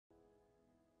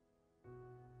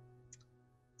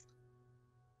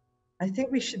I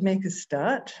think we should make a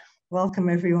start. Welcome,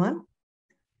 everyone.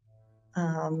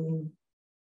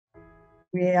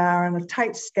 We are on a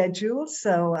tight schedule,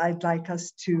 so I'd like us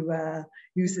to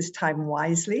use this time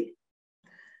wisely.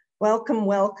 Welcome,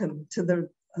 welcome to the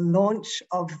launch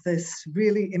of this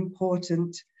really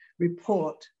important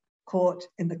report, Caught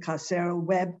in the Carceral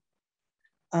Web,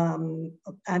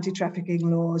 Anti-Trafficking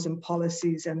Laws and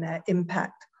Policies and their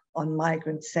impact on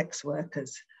migrant sex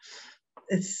workers.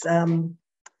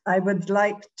 I would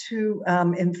like to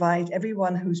invite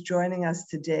everyone who's joining us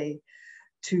today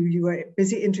you are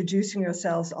busy introducing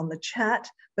yourselves on the chat,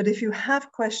 but if you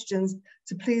have questions,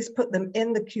 so please put them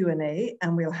in the Q&A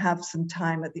and we'll have some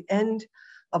time at the end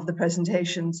of the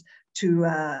presentations to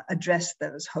address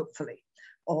those, hopefully,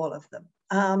 all of them.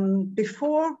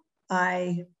 Before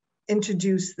I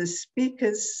introduce the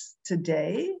speakers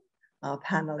today, our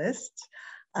panelists,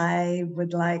 I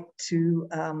would like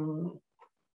to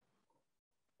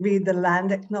read the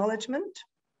land acknowledgement.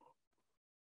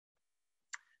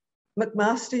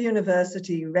 McMaster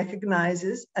University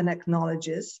recognizes and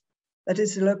acknowledges that it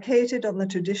is located on the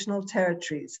traditional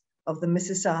territories of the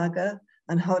Mississauga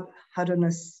and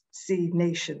Haudenosaunee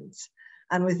nations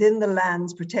and within the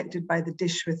lands protected by the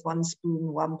Dish with One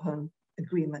Spoon Wampum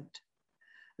Agreement.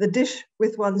 The Dish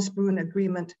with One Spoon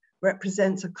Agreement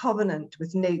represents a covenant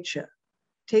with nature.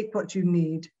 Take what you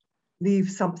need, leave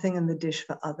something in the dish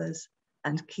for others,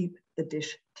 and keep the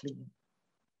dish clean.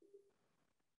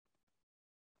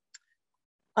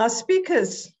 Our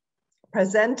speakers,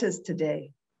 presenters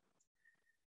today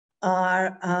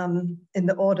are, in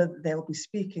the order that they'll be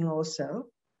speaking also,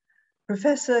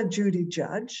 Professor Judy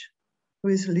Judge, who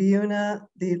is the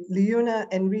Leona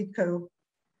Enrico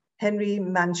Henry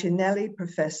Mancinelli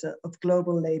Professor of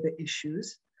Global Labor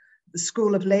Issues, the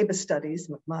School of Labor Studies,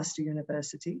 McMaster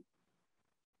University,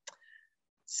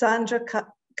 Sandra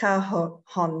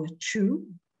Ka-hon Chu,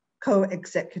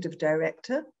 Co-Executive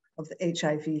Director of the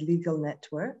HIV Legal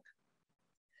Network,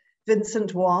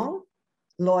 Vincent Wong,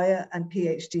 lawyer and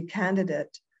PhD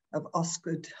candidate of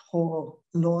Osgoode Hall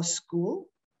Law School,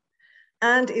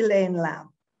 and Elaine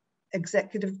Lam,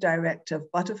 Executive Director of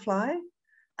Butterfly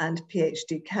and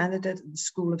PhD candidate in the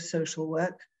School of Social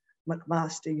Work,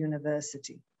 McMaster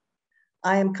University.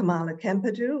 I am Kamala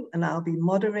Kempadu, and I'll be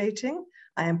moderating.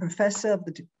 I am professor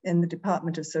in the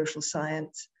Department of Social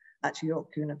Science at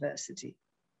York University.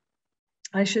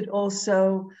 I should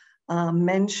also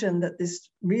mention that this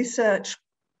research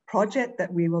project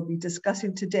that we will be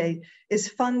discussing today is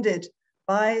funded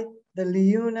by the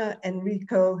Leona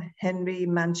Enrico Henry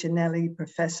Mancinelli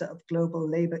Professor of Global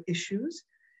Labor Issues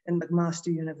in McMaster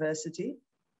University.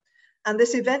 And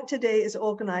this event today is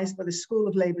organized by the School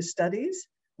of Labor Studies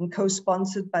and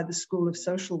co-sponsored by the School of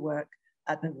Social Work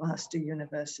at McMaster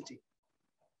University.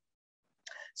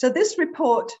 So this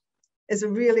report is a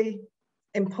really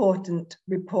important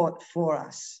report for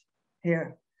us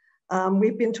here.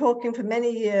 We've been talking for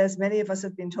many years, many of us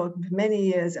have been talking for many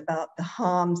years about the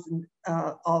harms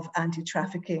of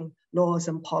anti-trafficking laws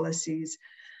and policies.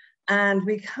 And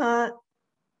we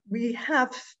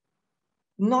have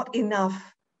not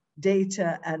enough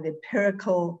data and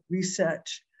empirical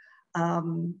research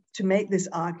to make this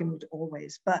argument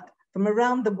always. But from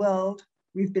around the world,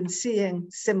 we've been seeing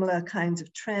similar kinds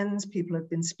of trends. People have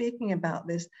been speaking about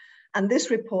this. And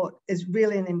this report is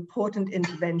really an important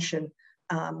intervention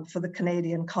for the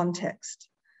Canadian context.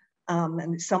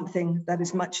 And it's something that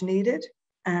is much needed.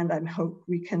 And I hope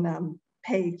we can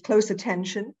pay close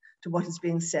attention to what is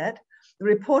being said. The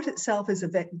report itself was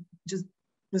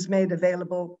made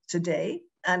available today,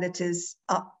 and it is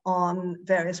up on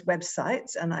various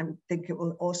websites. And I think it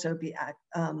will also be,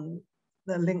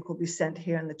 the link will be sent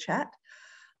here in the chat.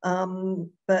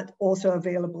 But also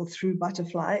available through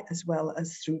Butterfly as well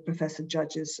as through Professor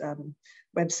Judge's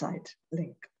website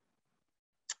link.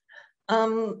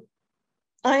 I'm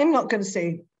not going to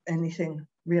say anything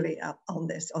really on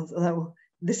this, although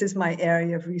this is my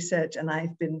area of research and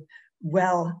I'm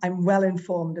well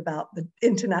informed about the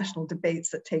international debates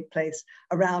that take place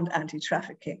around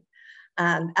anti-trafficking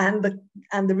and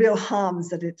the real harms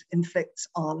that it inflicts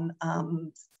on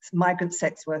migrant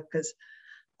sex workers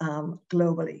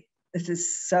globally. It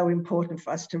is so important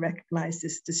for us to recognize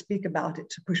this, to speak about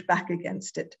it, to push back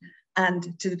against it,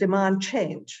 and to demand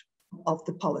change of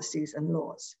the policies and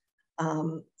laws.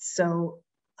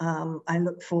 I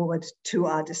look forward to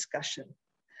our discussion.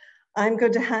 I'm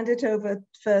going to hand it over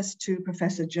first to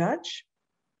Professor Judge,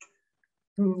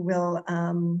 who will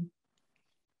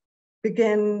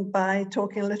begin by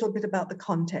talking a little bit about the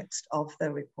context of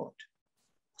the report.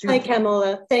 Hi,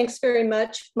 Kamala. Thanks very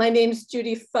much. My name's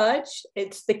Judy Fudge.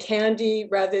 It's the candy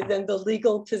rather than the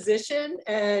legal position.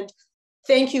 And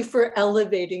Thank you for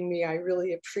elevating me. I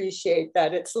really appreciate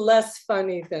that. It's less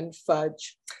funny than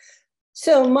fudge.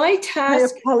 So my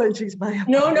task— My apologies.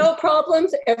 No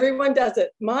problems. Everyone does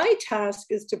it. My task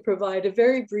is to provide a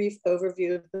very brief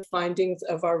overview of the findings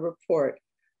of our report,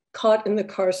 Caught in the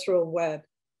Carceral Web,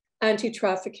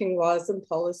 Anti-Trafficking Laws and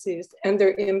Policies and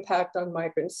their impact on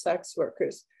migrant sex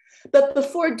workers. But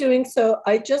before doing so,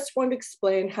 I just want to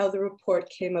explain how the report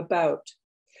came about.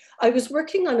 I was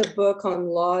working on a book on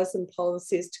laws and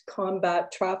policies to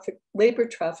combat labor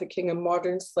trafficking and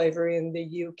modern slavery in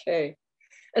the UK.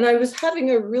 And I was having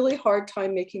a really hard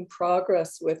time making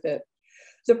progress with it.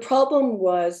 The problem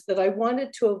was that I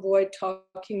wanted to avoid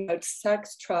talking about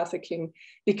sex trafficking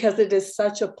because it is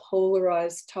such a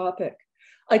polarized topic.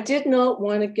 I did not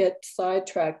want to get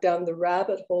sidetracked down the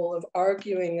rabbit hole of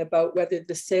arguing about whether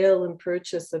the sale and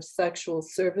purchase of sexual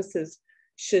services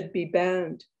should be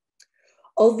banned.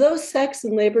 Although sex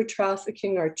and labor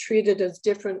trafficking are treated as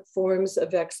different forms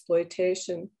of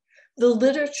exploitation, the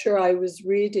literature I was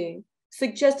reading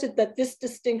suggested that this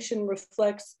distinction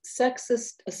reflects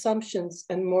sexist assumptions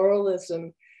and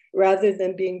moralism rather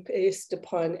than being based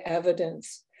upon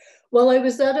evidence. While I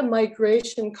was at a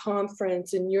migration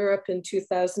conference in Europe in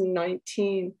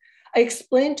 2019, I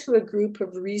explained to a group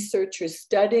of researchers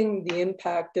studying the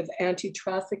impact of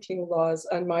anti-trafficking laws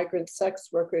on migrant sex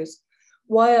workers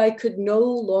why I could no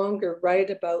longer write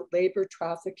about labor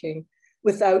trafficking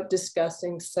without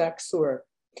discussing sex work.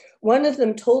 One of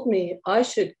them told me I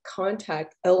should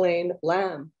contact Elaine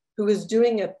Lamb, who was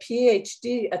doing a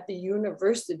PhD at the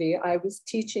university I was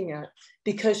teaching at,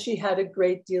 because she had a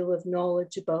great deal of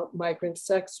knowledge about migrant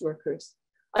sex workers.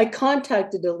 I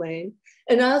contacted Elaine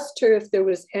and asked her if there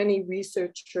was any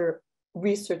research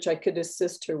I could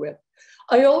assist her with.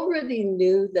 I already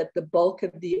knew that the bulk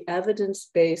of the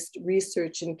evidence-based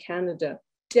research in Canada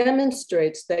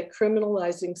demonstrates that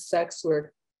criminalizing sex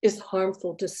work is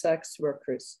harmful to sex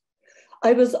workers.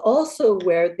 I was also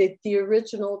aware that the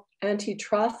original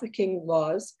anti-trafficking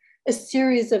laws, a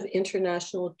series of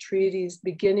international treaties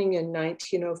beginning in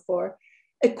 1904,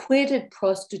 equated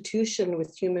prostitution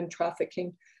with human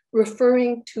trafficking,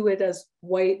 referring to it as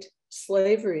white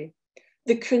slavery.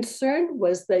 The concern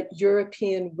was that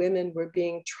European women were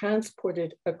being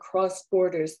transported across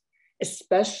borders,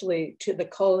 especially to the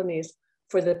colonies,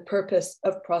 for the purpose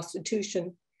of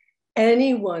prostitution.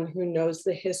 Anyone who knows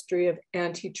the history of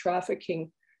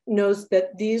anti-trafficking knows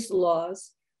that these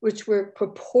laws, which were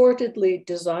purportedly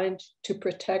designed to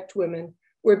protect women,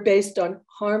 were based on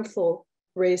harmful,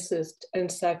 racist, and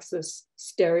sexist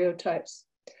stereotypes.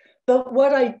 But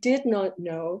what I did not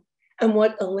know, and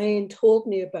what Elaine told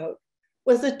me about,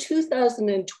 was a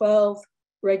 2012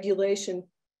 regulation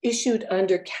issued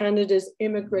under Canada's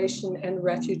Immigration and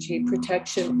Refugee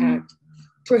Protection Act,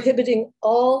 prohibiting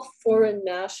all foreign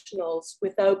nationals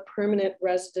without permanent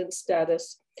resident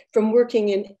status from working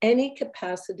in any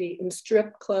capacity in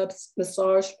strip clubs,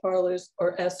 massage parlors,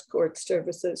 or escort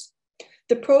services.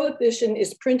 The prohibition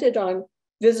is printed on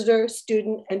visitor,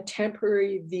 student, and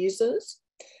temporary visas,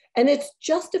 and it's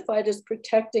justified as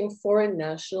protecting foreign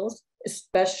nationals,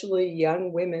 especially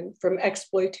young women, from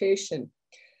exploitation.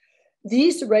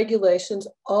 These regulations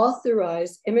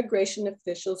authorize immigration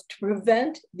officials to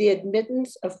prevent the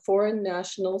admittance of foreign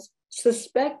nationals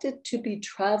suspected to be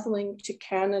traveling to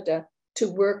Canada to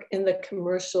work in the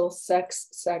commercial sex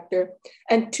sector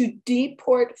and to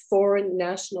deport foreign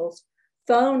nationals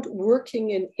found working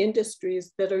in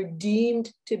industries that are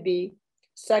deemed to be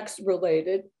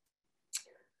sex-related.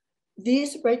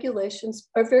 These regulations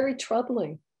are very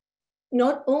troubling.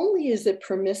 Not only is it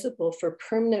permissible for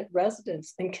permanent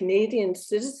residents and Canadian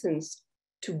citizens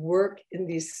to work in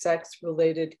these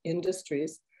sex-related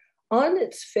industries, on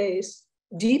its face,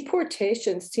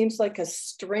 deportation seems like a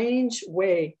strange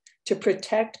way to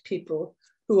protect people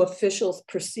who officials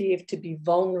perceive to be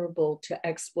vulnerable to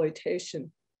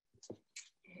exploitation.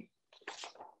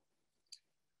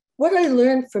 What I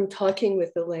learned from talking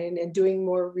with Elaine and doing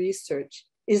more research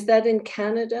is that in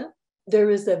Canada,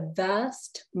 there is a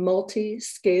vast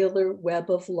multi-scalar web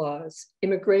of laws,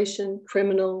 immigration,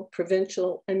 criminal,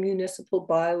 provincial, and municipal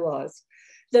bylaws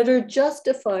that are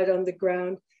justified on the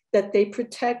ground that they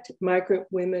protect migrant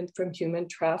women from human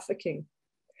trafficking.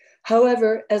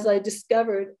 However, as I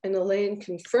discovered and Elaine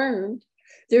confirmed,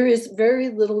 there is very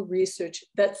little research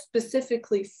that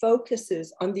specifically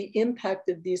focuses on the impact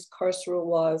of these carceral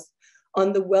laws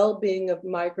on the well-being of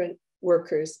migrant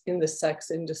workers in the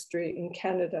sex industry in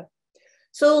Canada.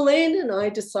 So Elaine and I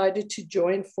decided to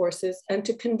join forces and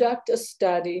to conduct a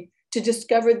study to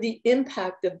discover the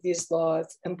impact of these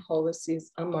laws and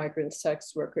policies on migrant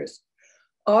sex workers.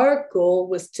 Our goal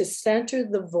was to center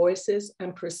the voices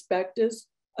and perspectives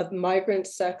of migrant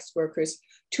sex workers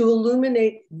to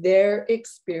illuminate their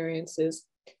experiences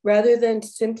rather than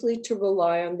simply to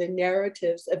rely on the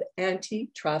narratives of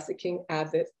anti-trafficking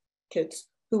advocates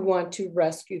who want to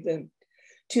rescue them.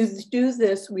 To do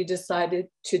this, we decided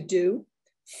to do,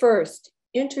 first,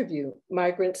 interview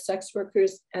migrant sex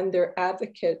workers and their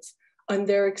advocates on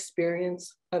their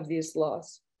experience of these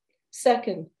laws.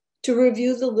 Second, to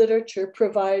review the literature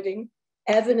providing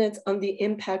evidence on the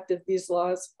impact of these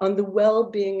laws on the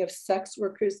well-being of sex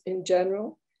workers in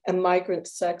general and migrant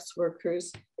sex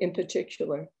workers in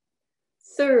particular.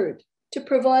 Third, to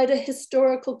provide a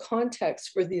historical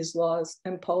context for these laws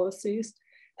and policies.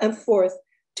 And fourth,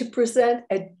 to present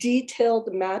a detailed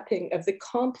mapping of the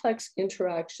complex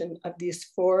interaction of these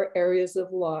four areas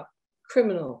of law: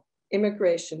 criminal,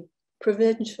 immigration,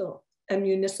 provincial, and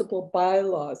municipal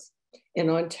bylaws in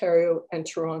Ontario and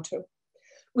Toronto.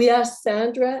 We asked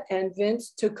Sandra and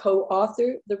Vince to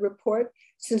co-author the report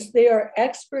since they are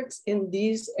experts in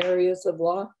these areas of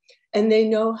law and they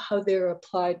know how they're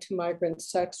applied to migrant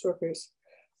sex workers.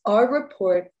 Our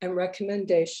report and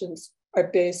recommendations are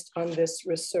based on this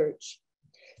research.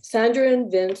 Sandra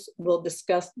and Vince will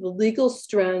discuss the legal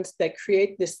strands that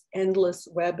create this endless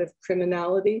web of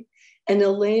criminality, and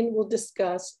Elaine will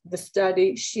discuss the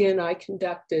study she and I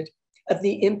conducted of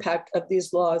the impact of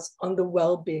these laws on the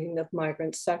well-being of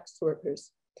migrant sex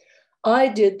workers. I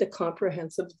did the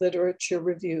comprehensive literature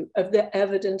review of the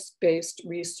evidence-based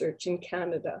research in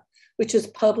Canada, which is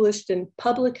published in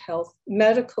public health,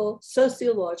 medical,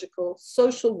 sociological,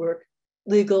 social work,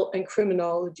 legal, and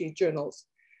criminology journals,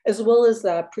 as well as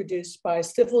that produced by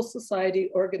civil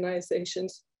society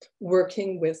organizations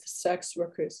working with sex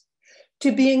workers.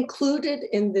 To be included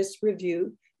in this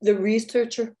review, the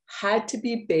researcher had to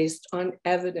be based on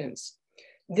evidence.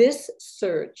 This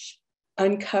search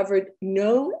uncovered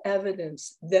no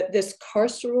evidence that this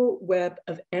carceral web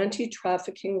of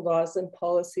anti-trafficking laws and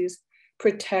policies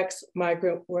protects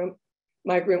migrant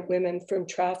women from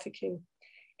trafficking.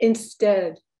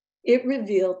 Instead, it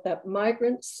revealed that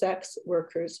migrant sex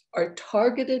workers are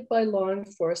targeted by law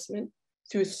enforcement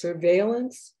through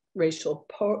surveillance, racial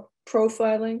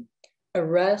profiling,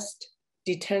 arrest,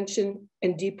 detention,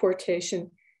 and deportation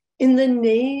in the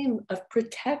name of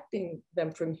protecting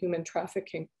them from human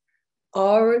trafficking.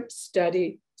 Our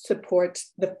study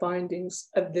supports the findings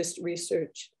of this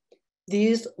research.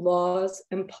 These laws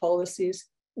and policies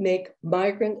make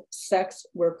migrant sex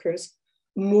workers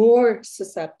more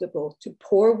susceptible to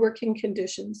poor working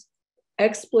conditions,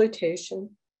 exploitation,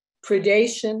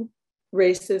 predation,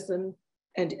 racism,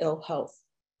 and ill health.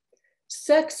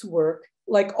 Sex work,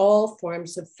 like all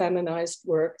forms of feminized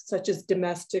work, such as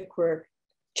domestic work,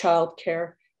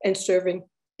 childcare, and serving,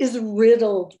 is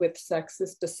riddled with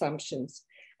sexist assumptions,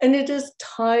 and it is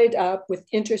tied up with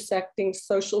intersecting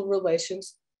social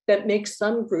relations that make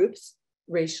some groups,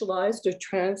 racialized or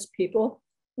trans people,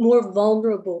 more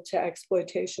vulnerable to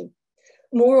exploitation.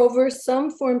 Moreover,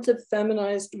 some forms of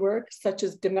feminized work, such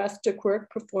as domestic work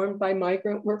performed by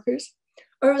migrant workers,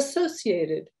 are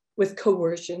associated with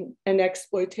coercion and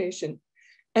exploitation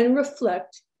and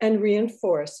reflect and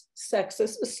reinforce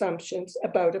sexist assumptions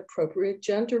about appropriate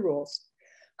gender roles.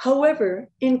 However,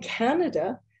 in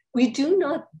Canada, we do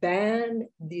not ban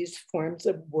these forms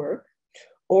of work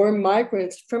or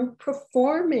migrants from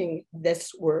performing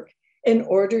this work in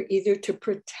order either to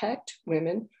protect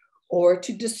women or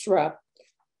to disrupt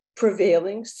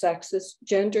prevailing sexist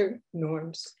gender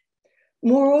norms.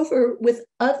 Moreover, with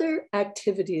other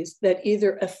activities that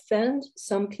either offend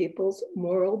some people's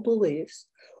moral beliefs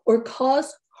or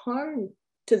cause harm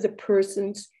to the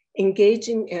persons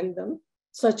engaging in them,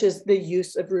 such as the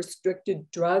use of restricted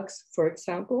drugs, for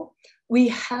example, we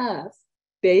have,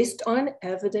 based on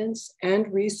evidence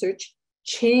and research,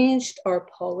 changed our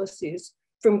policies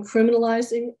from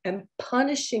criminalizing and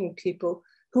punishing people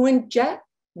who inject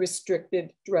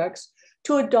restricted drugs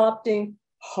to adopting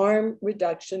harm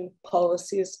reduction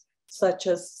policies such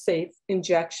as safe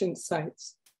injection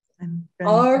sites.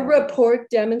 Our report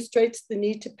demonstrates the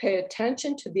need to pay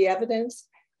attention to the evidence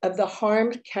of the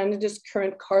harm Canada's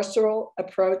current carceral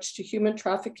approach to human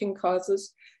trafficking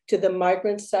causes to the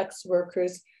migrant sex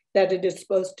workers that it is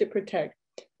supposed to protect.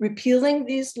 Repealing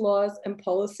these laws and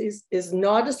policies is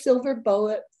not a silver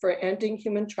bullet for ending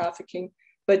human trafficking,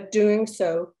 but doing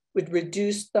so would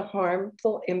reduce the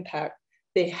harmful impact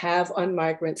they have on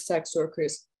migrant sex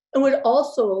workers and would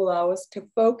also allow us to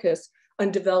focus on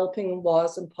developing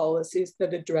laws and policies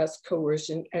that address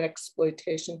coercion and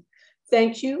exploitation.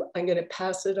 Thank you. I'm going to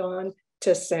pass it on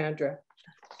to Sandra.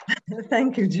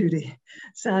 Thank you, Judy.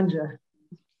 Sandra.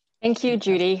 Thank you,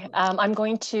 Judy. I'm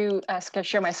going to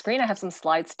share my screen. I have some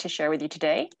slides to share with you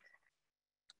today.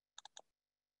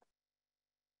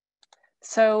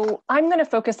 So I'm going to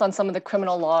focus on some of the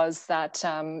criminal laws that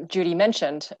Judy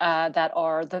mentioned that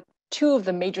are the two of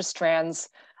the major strands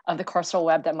of the carceral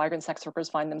web that migrant sex workers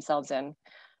find themselves in.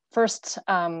 First,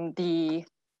 the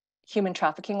human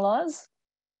trafficking laws.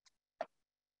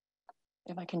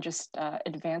 If I can just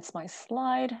advance my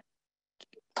slide.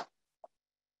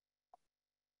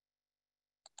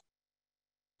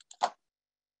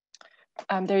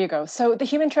 There you go. So the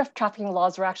human trafficking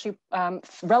laws were actually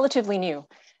relatively new.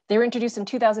 They were introduced in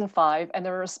 2005, and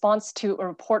they're a response to a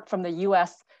report from the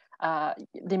US,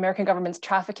 the American government's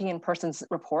Trafficking in Persons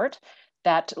report,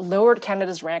 that lowered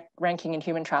Canada's ranking in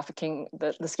human trafficking,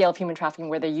 the scale of human trafficking,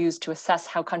 where they used to assess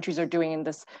how countries are doing in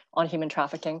this on human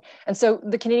trafficking. And so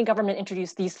the Canadian government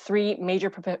introduced these three major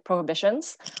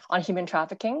prohibitions on human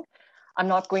trafficking. I'm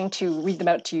not going to read them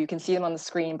out to you, you can see them on the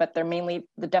screen, but they're mainly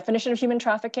the definition of human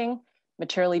trafficking,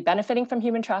 materially benefiting from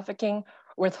human trafficking,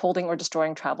 withholding or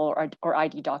destroying travel or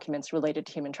ID documents related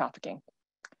to human trafficking.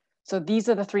 So these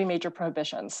are the three major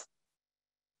prohibitions.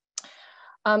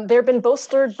 They've been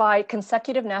bolstered by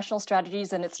consecutive national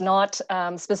strategies, and it's not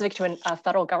specific to a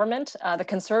federal government. The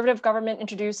Conservative government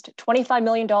introduced $25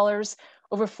 million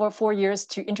over four years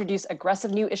to introduce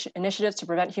aggressive new initiatives to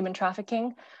prevent human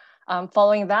trafficking.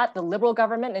 Following that, the Liberal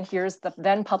government, and here's the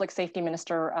then Public Safety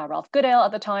Minister, Ralph Goodale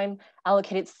at the time,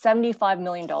 allocated $75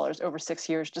 million over 6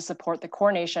 years to support the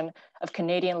coordination of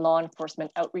Canadian law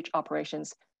enforcement outreach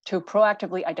operations to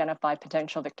proactively identify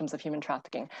potential victims of human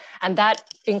trafficking. And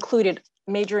that included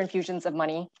major infusions of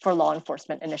money for law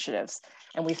enforcement initiatives.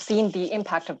 And we've seen the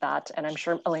impact of that, and I'm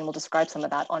sure Elaine will describe some of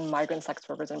that on migrant sex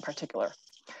workers in particular.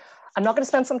 I'm not going to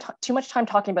spend too much time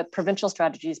talking about provincial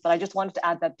strategies, but I just wanted to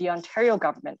add that the Ontario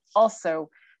government also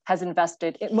has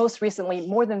invested, most recently,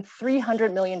 more than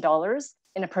 $300 million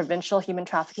in a provincial human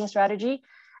trafficking strategy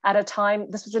at a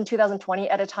time, this was in 2020,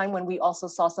 at a time when we also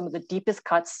saw some of the deepest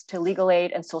cuts to legal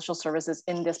aid and social services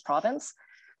in this province.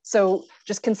 So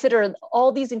just consider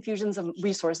all these infusions of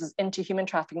resources into human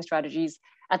trafficking strategies.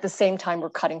 At the same time, we're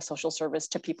cutting social service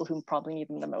to people who probably need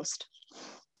them the most.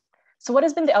 So what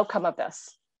has been the outcome of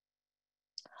this?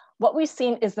 What we've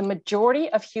seen is the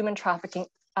majority of human trafficking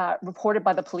reported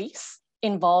by the police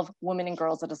involve women and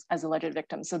girls as alleged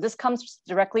victims. So this comes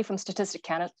directly from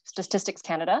Statistics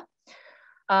Canada.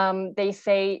 They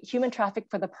say human traffic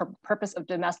for the purpose of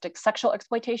domestic sexual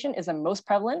exploitation is the most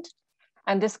prevalent.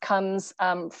 And this comes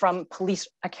from police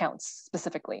accounts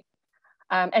specifically.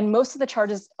 And most of the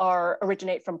charges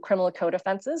originate from criminal code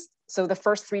offenses. So the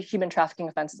first three human trafficking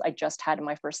offenses I just had in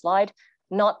my first slide,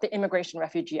 not the Immigration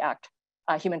Refugee Act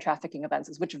human trafficking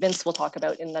offenses, which Vince will talk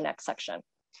about in the next section.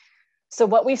 So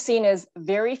what we've seen is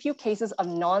very few cases of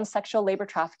non-sexual labor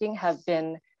trafficking have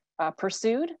been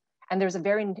pursued. And there's a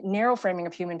very narrow framing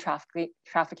of human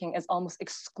trafficking as almost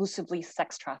exclusively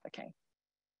sex trafficking.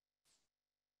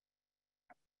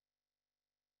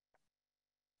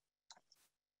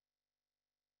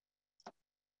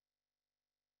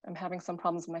 I'm having some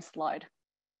problems with my slide.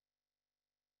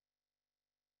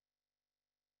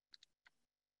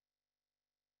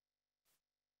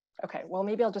 Okay, well,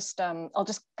 maybe I'll just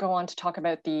go on to talk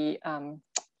about the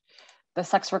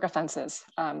sex work offenses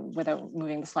without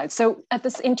moving the slide. So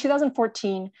in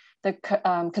 2014, the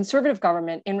Conservative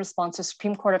government, in response to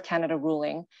Supreme Court of Canada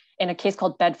ruling in a case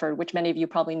called Bedford, which many of you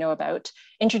probably know about,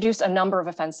 introduced a number of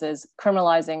offenses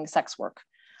criminalizing sex work.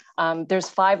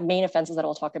 There's 5 main offenses that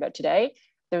I'll talk about today.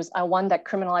 There's one that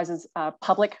criminalizes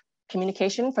public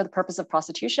communication for the purpose of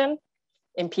prostitution,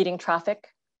 impeding traffic,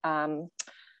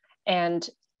 and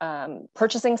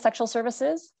purchasing sexual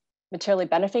services, materially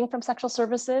benefiting from sexual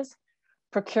services,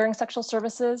 procuring sexual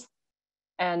services,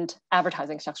 and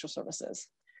advertising sexual services.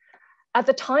 At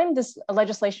the time this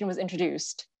legislation was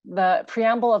introduced, the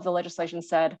preamble of the legislation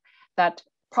said that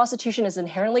prostitution is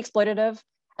inherently exploitative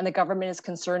and the government is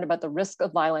concerned about the risk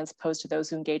of violence posed to those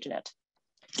who engage in it.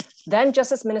 Then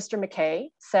Justice Minister McKay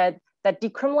said that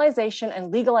decriminalization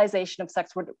and legalization of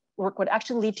sex work would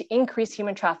actually lead to increased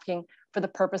human trafficking for the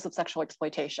purpose of sexual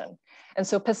exploitation. And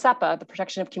so PASEPA, the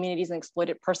Protection of Communities and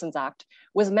Exploited Persons Act,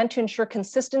 was meant to ensure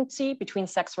consistency between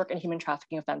sex work and human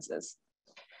trafficking offenses.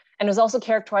 And it was also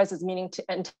characterized as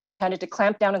intended to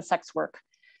clamp down on sex work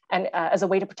and as a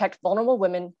way to protect vulnerable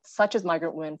women, such as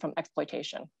migrant women, from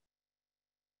exploitation.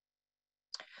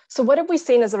 So what have we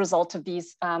seen as a result of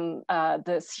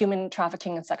this human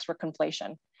trafficking and sex work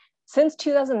conflation? Since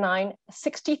 2009,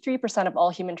 63% of all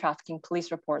human trafficking police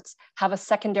reports have a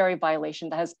secondary violation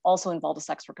that has also involved a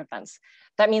sex work offense.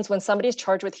 That means when somebody is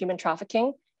charged with human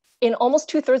trafficking, In almost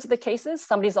 2/3 of the cases,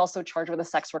 somebody's also charged with a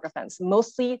sex work offense,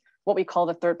 mostly what we call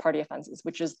the third-party offenses,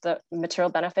 which is the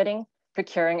material benefiting,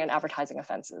 procuring, and advertising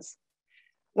offenses.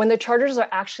 When the charges are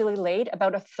actually laid,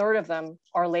 about 1/3 of them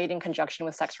are laid in conjunction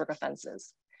with sex work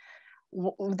offenses.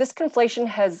 This conflation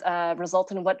has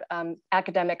resulted in what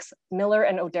academics Miller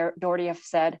and O'Doherty have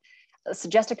said,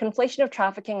 suggest a conflation of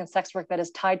trafficking and sex work that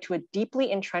is tied to a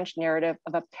deeply entrenched narrative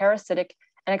of a parasitic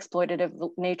and exploitative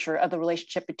nature of the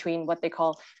relationship between what they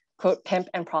call, quote, pimp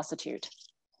and prostitute.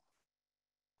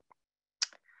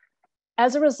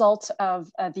 As a result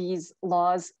of these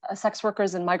laws, sex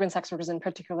workers and migrant sex workers in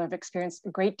particular have experienced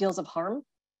great deals of harm.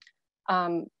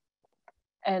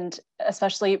 And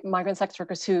especially migrant sex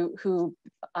workers who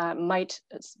might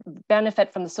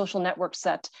benefit from the social networks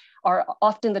that are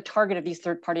often the target of these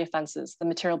third-party offenses, the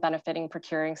material benefiting,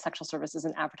 procuring, sexual services,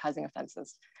 and advertising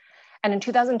offenses. And in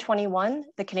 2021,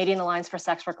 the Canadian Alliance for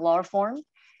Sex Work Law Reform,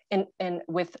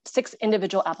 with 6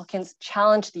 individual applicants,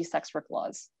 challenged these sex work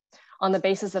laws on the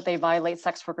basis that they violate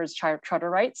sex workers' charter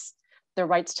rights, their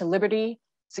rights to liberty,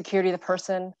 security of the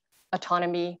person,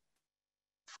 autonomy,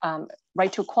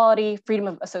 right to equality, freedom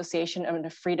of association,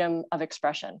 and freedom of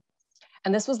expression.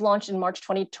 And this was launched in March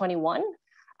 2021,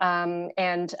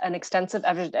 and an extensive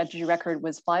evidentiary record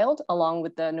was filed along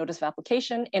with the notice of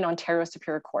application in Ontario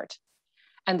Superior Court.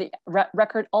 And the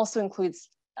record also includes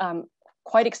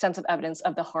quite extensive evidence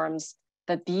of the harms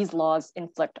that these laws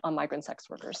inflict on migrant sex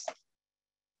workers.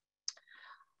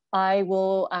 I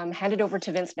will hand it over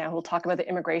to Vince now, who will talk about the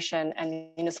immigration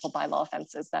and municipal bylaw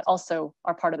offenses that also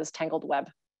are part of this tangled web.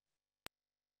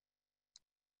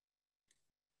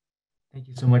 Thank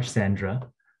you so much,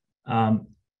 Sandra.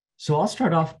 So I'll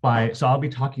start off I'll be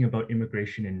talking about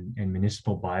immigration and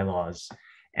municipal bylaws.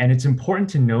 And it's important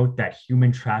to note that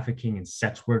human trafficking and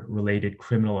sex work related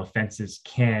criminal offenses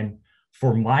can,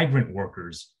 for migrant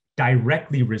workers,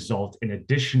 directly result in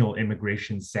additional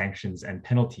immigration sanctions and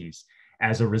penalties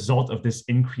as a result of this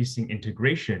increasing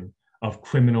integration of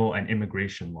criminal and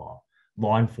immigration law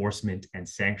enforcement, and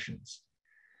sanctions.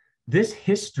 This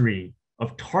history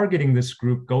of targeting this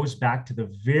group goes back to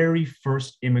the very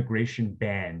first immigration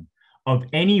ban of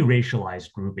any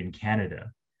racialized group in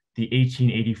Canada, the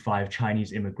 1885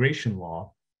 Chinese Immigration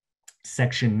Law,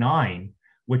 Section 9,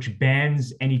 which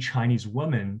bans any Chinese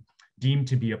woman deemed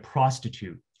to be a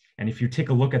prostitute. And if you take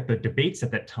a look at the debates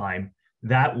at that time,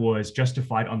 that was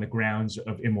justified on the grounds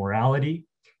of immorality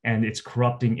and its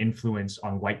corrupting influence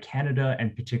on white Canada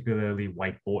and particularly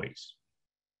white boys.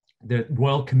 The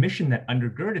Royal Commission that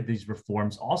undergirded these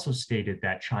reforms also stated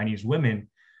that Chinese women,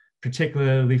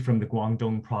 particularly from the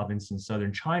Guangdong province in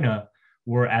southern China,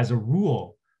 were as a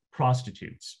rule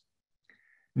prostitutes.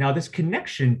 Now, this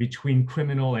connection between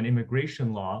criminal and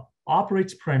immigration law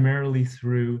operates primarily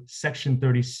through Section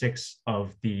 36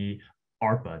 of the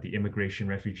ARPA, the Immigration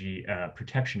Refugee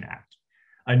Protection Act,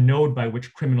 a node by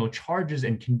which criminal charges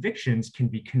and convictions can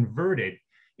be converted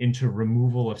into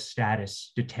removal of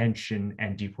status, detention,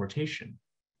 and deportation.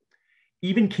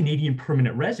 Even Canadian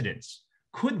permanent residents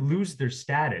could lose their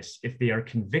status if they are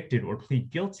convicted or plead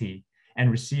guilty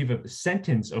and receive a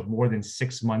sentence of more than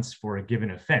 6 months for a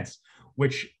given offense,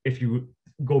 which, if you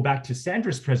go back to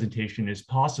Sandra's presentation, is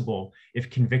possible if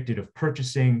convicted of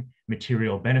purchasing,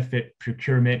 material benefit,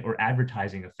 procurement, or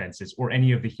advertising offenses, or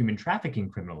any of the human trafficking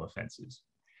criminal offenses.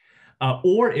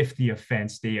 Or if the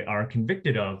offense they are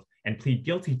convicted of and plead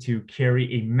guilty to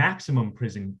carry a maximum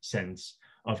prison sentence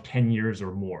of 10 years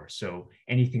or more. So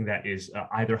anything that is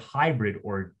either hybrid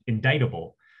or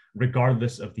indictable,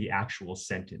 regardless of the actual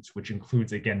sentence, which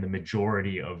includes, again, the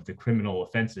majority of the criminal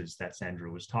offenses that Sandra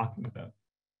was talking about.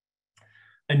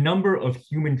 A number of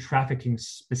human trafficking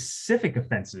specific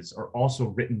offenses are also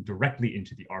written directly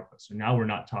into the ARPA. So now we're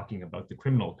not talking about the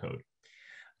criminal code.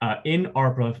 In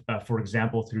ARPA, for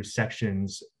example, through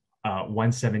sections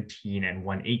 117 and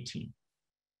 118.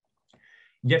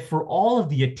 Yet for all of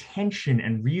the attention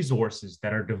and resources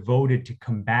that are devoted to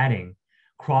combating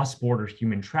cross-border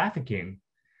human trafficking,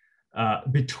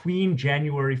 between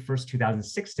January 1st,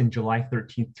 2006 and July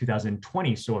 13th,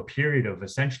 2020, so a period of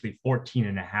essentially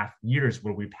 14.5 years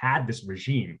where we've had this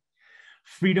regime,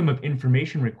 Freedom of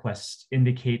Information requests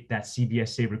indicate that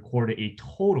CBSA recorded a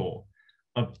total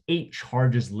of 8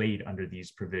 charges laid under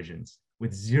these provisions,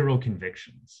 with 0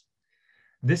 convictions.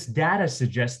 This data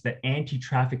suggests that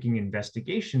anti-trafficking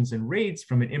investigations and raids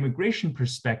from an immigration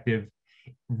perspective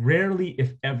rarely,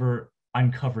 if ever,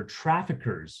 uncover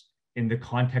traffickers in the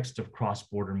context of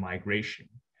cross-border migration.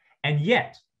 And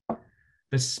yet,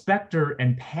 the specter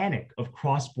and panic of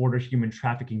cross-border human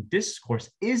trafficking discourse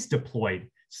is deployed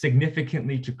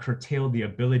significantly to curtail the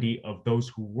ability of those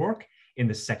who work in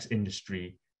the sex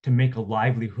industry to make a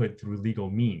livelihood through legal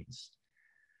means.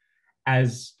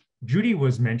 As Judy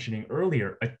was mentioning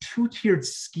earlier, a two-tiered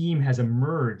scheme has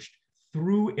emerged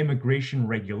through immigration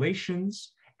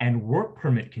regulations and work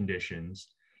permit conditions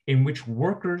in which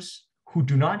workers who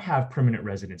do not have permanent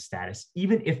resident status,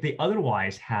 even if they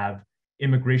otherwise have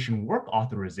immigration work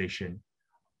authorization,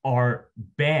 are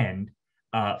banned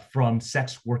from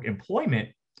sex work employment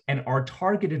and are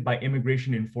targeted by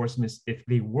immigration enforcement if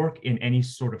they work in any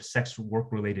sort of sex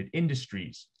work related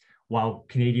industries, while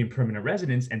Canadian permanent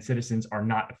residents and citizens are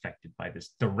not affected by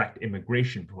this direct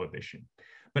immigration prohibition.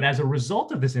 But as a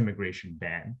result of this immigration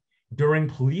ban, during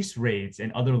police raids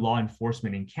and other law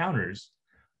enforcement encounters,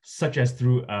 such as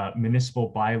through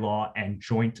municipal bylaw and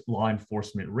joint law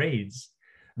enforcement raids,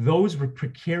 those with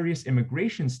precarious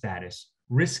immigration status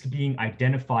risk being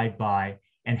identified by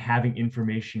and having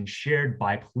information shared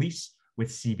by police with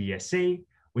CBSA,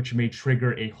 which may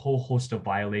trigger a whole host of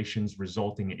violations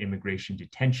resulting in immigration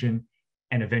detention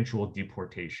and eventual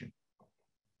deportation.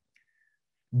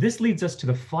 This leads us to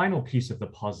the final piece of the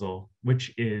puzzle,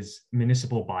 which is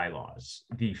municipal bylaws,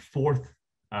 the fourth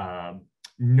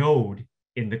node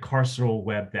in the carceral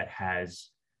web that has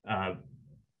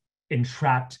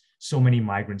entrapped so many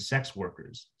migrant sex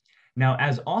workers. Now,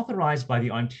 as authorized by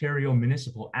the Ontario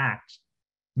Municipal Act,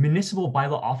 municipal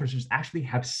bylaw officers actually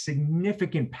have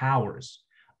significant powers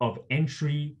of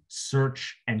entry,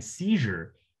 search, and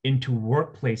seizure into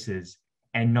workplaces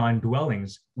and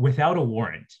non-dwellings without a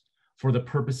warrant for the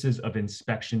purposes of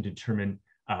inspection to determine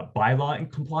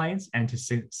bylaw compliance and to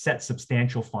set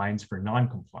substantial fines for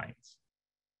non-compliance.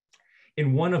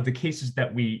 In one of the cases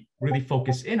that we really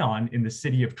focus in on in the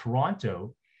city of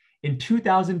Toronto, in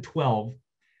 2012,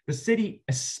 the city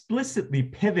explicitly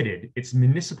pivoted its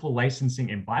municipal licensing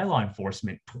and bylaw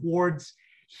enforcement towards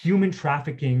human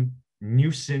trafficking,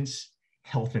 nuisance,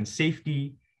 health and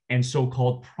safety, and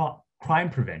so-called crime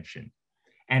prevention.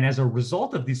 And as a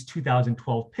result of this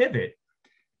 2012 pivot,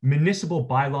 municipal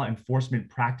bylaw enforcement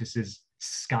practices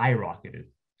skyrocketed.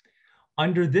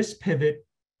 Under this pivot,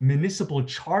 municipal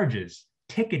charges,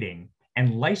 ticketing,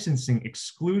 and licensing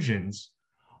exclusions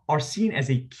are seen as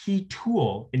a key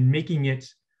tool in making it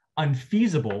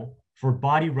unfeasible for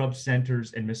body rub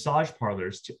centers and massage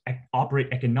parlors to operate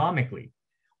economically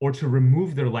or to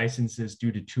remove their licenses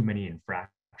due to too many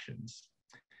infractions.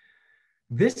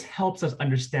 This helps us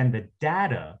understand the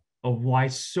data of why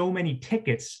so many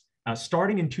tickets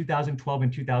starting in 2012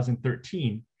 and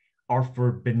 2013 are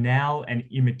for banal and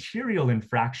immaterial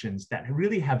infractions that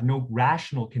really have no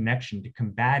rational connection to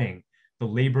combating the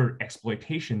labor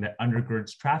exploitation that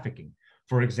undergirds trafficking.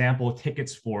 For example,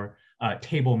 tickets for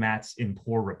table mats in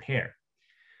poor repair.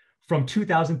 From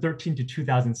 2013 to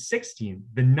 2016,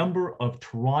 the number of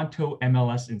Toronto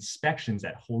MLS inspections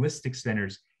at holistic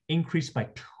centers increased by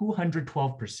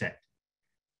 212%.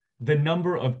 The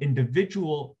number of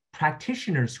individual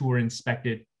practitioners who were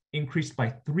inspected increased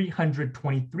by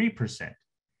 323%.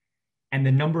 And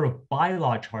the number of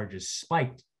bylaw charges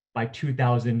spiked by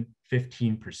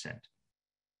 2,015%.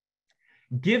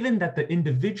 Given that the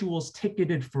individuals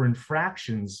ticketed for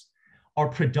infractions are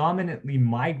predominantly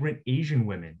migrant Asian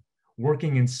women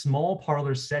working in small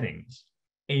parlor settings,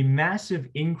 a massive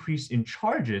increase in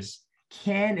charges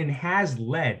can and has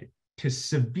led to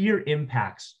severe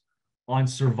impacts on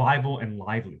survival and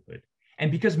livelihood. And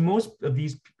because most of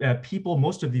these people,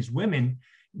 most of these women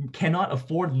cannot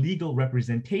afford legal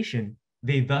representation,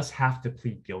 they thus have to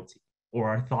plead guilty or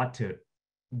are thought to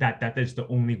that is the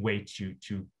only way to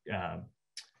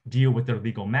deal with their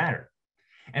legal matter.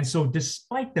 And so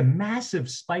despite the massive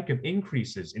spike of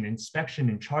increases in inspection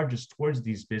and charges towards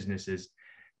these businesses,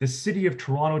 the City of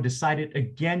Toronto decided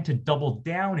again to double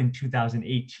down in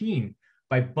 2018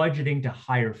 by budgeting to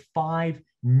hire 5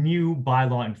 new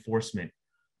bylaw enforcement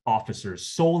officers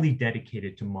solely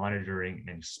dedicated to monitoring and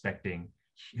inspecting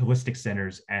holistic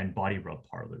centers and body rub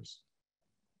parlors.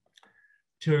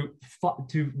 To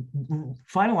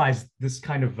finalize this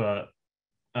kind of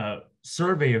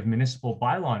survey of municipal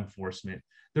bylaw enforcement,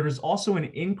 there is also an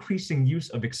increasing use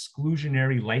of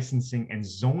exclusionary licensing and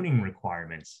zoning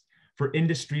requirements for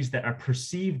industries that are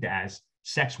perceived as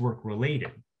sex work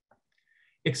related.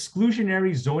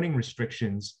 Exclusionary zoning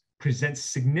restrictions present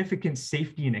significant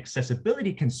safety and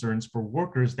accessibility concerns for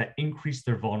workers that increase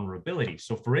their vulnerability.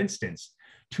 So for instance,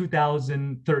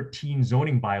 2013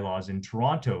 zoning bylaws in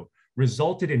Toronto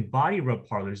resulted in body rub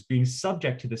parlors being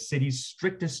subject to the city's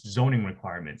strictest zoning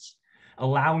requirements,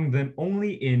 allowing them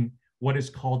only in what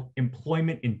is called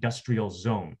employment industrial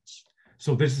zones.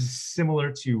 So this is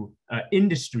similar to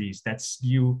industries that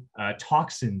spew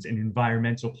toxins and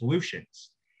environmental pollutions.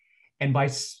 And by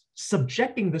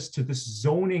subjecting this to this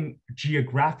zoning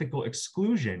geographical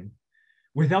exclusion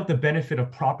without the benefit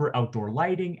of proper outdoor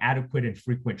lighting, adequate and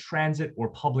frequent transit, or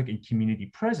public and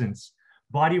community presence,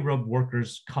 body rub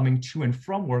workers coming to and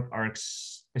from work are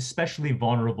especially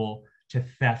vulnerable to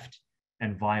theft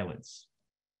and violence.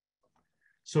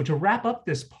 So to wrap up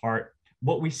this part,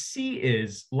 what we see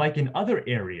is, like in other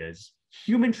areas,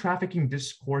 human trafficking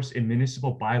discourse in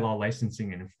municipal bylaw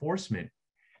licensing and enforcement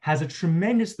has a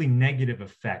tremendously negative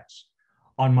effect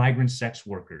on migrant sex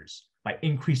workers by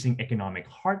increasing economic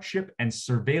hardship and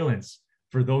surveillance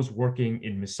for those working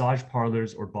in massage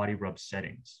parlors or body rub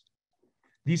settings.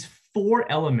 These four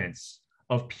elements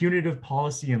of punitive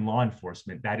policy and law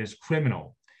enforcement, that is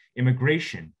criminal,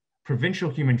 immigration,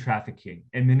 provincial human trafficking,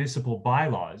 and municipal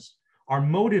bylaws, are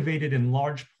motivated in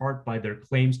large part by their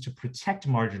claims to protect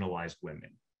marginalized women.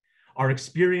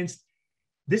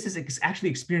 This is actually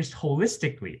experienced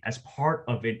holistically as part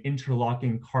of an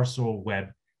interlocking carceral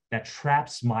web that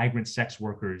traps migrant sex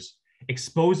workers,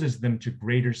 exposes them to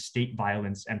greater state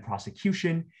violence and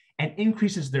prosecution, and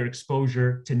increases their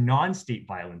exposure to non-state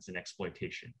violence and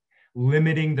exploitation,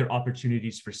 limiting their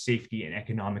opportunities for safety and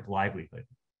economic livelihood.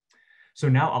 So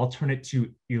now I'll turn it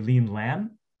to Eileen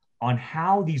Lam on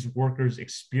how these workers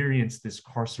experience this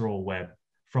carceral web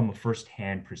from a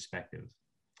firsthand perspective.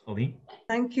 Eileen?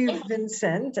 Thank you,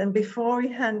 Vincent. And before we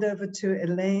hand over to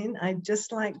Elaine, I'd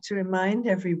just like to remind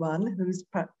everyone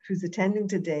who's attending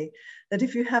today that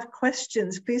if you have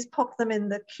questions, please pop them in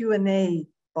the Q&A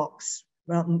box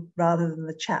rather than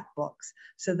the chat box,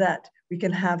 so that we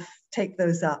can take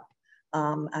those up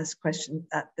as questions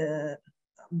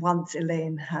once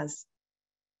Elaine has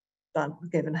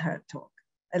given her talk.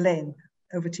 Elaine,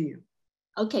 over to you.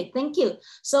 Okay, thank you.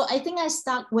 So I think I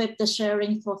start with the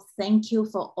sharing for thank you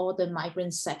for all the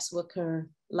migrant sex workers,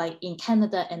 like in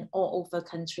Canada and all over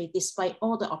country, despite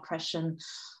all the oppression,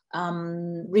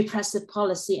 repressive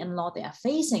policy and law they are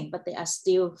facing, but they are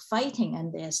still fighting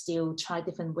and they are still trying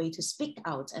different ways to speak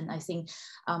out. And I think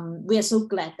we are so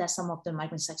glad that some of the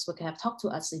migrant sex workers have talked to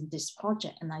us in this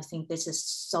project. And I think this is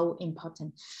so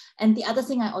important. And the other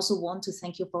thing I also want to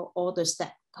thank you for all the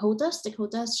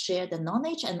stakeholders share the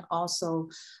knowledge, and also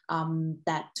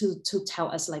that to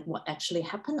tell us like what actually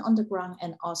happened on the ground,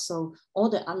 and also all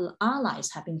the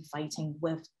allies have been fighting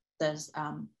with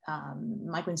the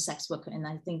migrant sex worker. And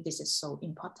I think this is so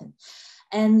important.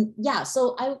 And yeah,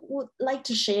 so I would like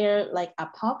to share like a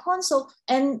PowerPoint. So,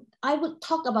 and I would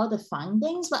talk about the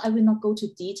findings, but I will not go to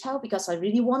detail because I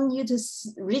really want you to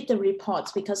read the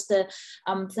reports, because the,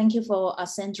 thank you for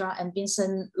Sandra and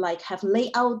Vincent, like have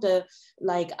laid out the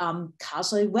like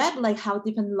Carceral Web, like how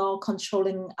different law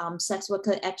controlling sex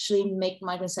worker actually make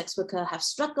migrant sex worker have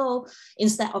struggle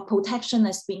instead of protection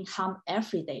as being harmed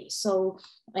every day. So,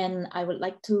 and I would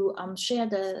like to share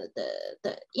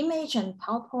the image and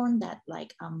PowerPoint that like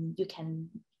you can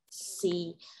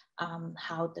see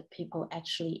how the people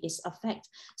actually is affected.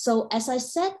 So as I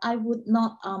said, I would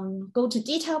not go to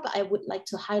detail, but I would like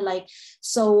to highlight.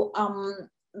 So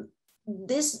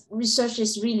this research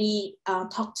is really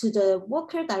talk to the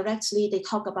worker directly. They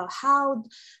talk about how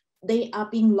they are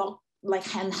being locked, like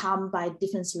hand harmed by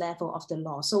different level of the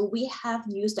law. So we have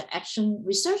used the action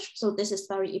research. So this is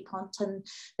very important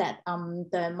that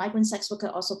the migrant sex worker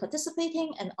also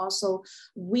participating, and also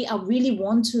we are really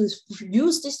want to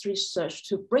use this research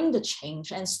to bring the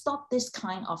change and stop this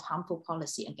kind of harmful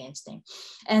policy against them.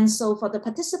 And so for the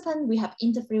participant, we have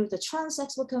interviewed the trans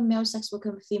sex worker, male sex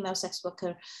worker, female sex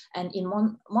worker, and in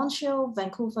Montreal,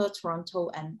 Vancouver, Toronto,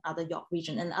 and other York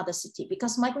region and other city,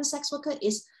 because migrant sex worker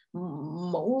is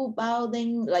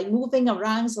moving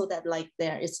around, so that like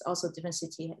there is also different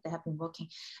city they have been working,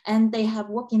 and they have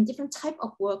worked in different type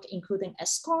of work, including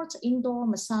escort, indoor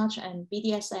massage, and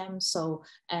BDSM. So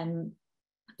and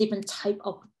different type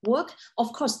of work.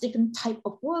 Of course, different type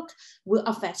of work will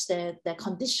affect their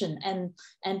condition, and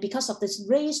because of this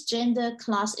race, gender,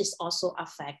 class is also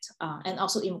affect, and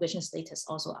also immigration status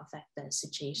also affect the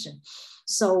situation.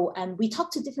 So, and we talk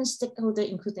to different stakeholders,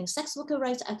 including sex worker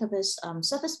rights activists,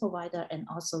 service provider, and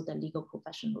also the legal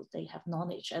professionals. They have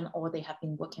knowledge, and or they have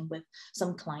been working with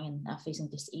some client facing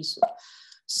this issue.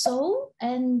 So,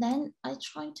 and then I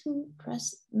try to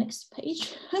press next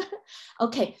page.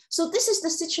 Okay, so this is the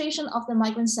situation of the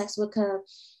migrant sex worker.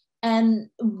 And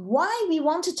why we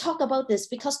want to talk about this,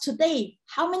 because today,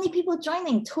 how many people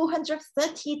joining?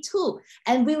 232.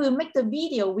 And we will make the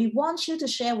video. We want you to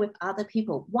share with other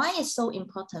people. Why it's so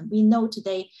important? We know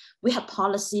today we have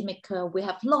policymaker, we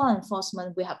have law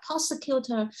enforcement, we have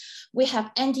prosecutor, we have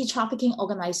anti-trafficking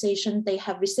organization. They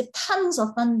have received tons of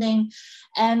funding.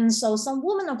 And so some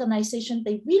women organization,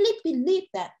 they really believe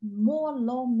that more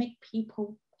law make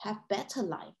people have better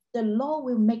life. The law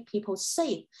will make people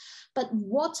safe. But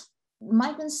what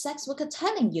migrant sex workers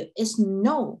telling you is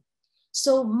no.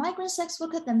 So migrant sex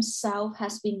workers themselves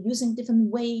has been using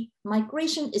different way.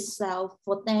 Migration itself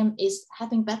for them is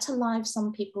having better life.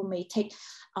 Some people may take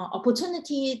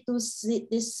opportunity to see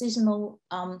this seasonal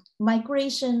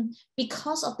migration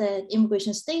because of the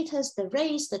immigration status, the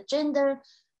race, the gender,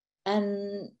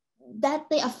 and that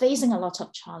they are facing a lot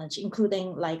of challenge,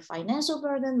 including like financial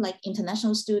burden, like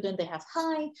international student, they have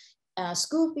high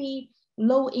school fee,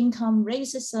 low income,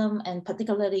 racism, and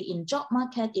particularly in job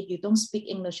market, if you don't speak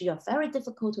English, you are very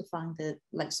difficult to find the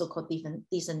like so-called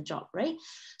decent job, right?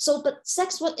 So, but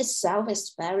sex work itself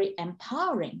is very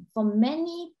empowering for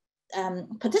many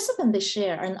participants. They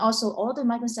share, and also all the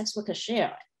migrant sex workers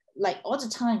share, like all the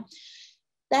time,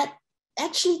 that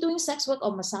actually doing sex work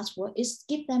or massage work is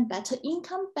give them better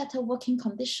income, better working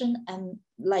condition, and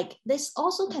like this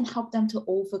also can help them to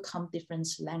overcome different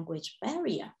language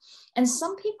barrier. And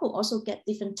some people also get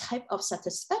different type of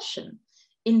satisfaction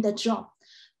in the job.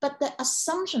 But the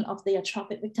assumption of they are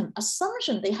traffic victim,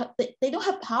 assumption they don't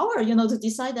have power, you know, to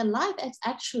decide their life,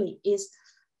 actually is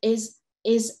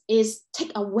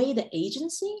take away the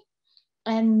agency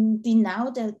and deny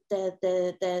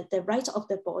the right of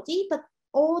the body. But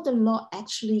all the law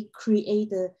actually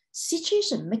create a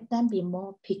situation, make them be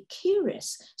more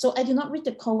precarious. So I do not read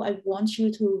the code, I want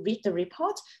you to read the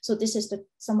report. So this is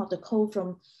some of the code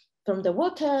from the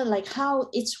worker, like how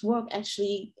each work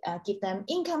actually give them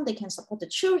income, they can support the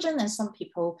children, and some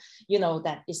people, you know,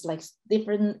 that is like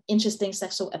different interesting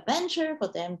sexual adventure for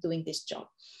them doing this job.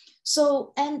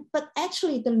 So, but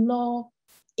actually the law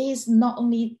is not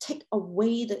only take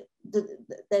away the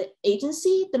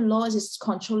agency, the law is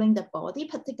controlling the body.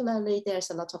 Particularly, there's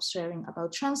a lot of sharing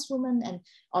about trans women, and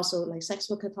also like sex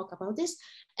workers talk about this.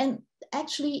 And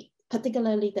actually,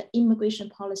 particularly the immigration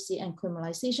policy and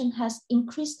criminalization has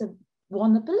increased the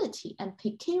vulnerability and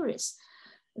precarious.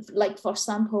 Like for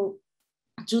example,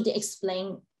 Judy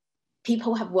explained,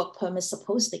 people have work permits,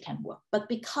 suppose they can work, but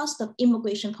because of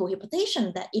immigration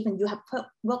prohibition that even you have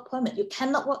work permit, you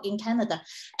cannot work in Canada,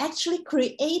 actually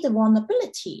create a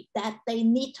vulnerability that they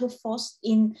need to force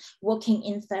in working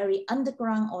in very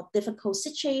underground or difficult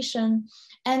situation.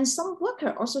 And some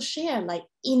workers also share, like,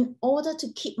 in order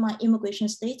to keep my immigration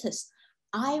status,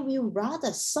 I will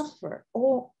rather suffer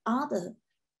all other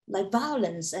like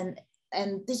violence and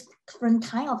different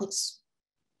kind of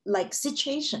like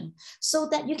situation, so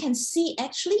that you can see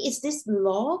actually is this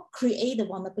law create a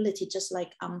vulnerability, just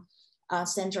like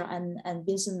Sandra and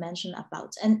Vincent mentioned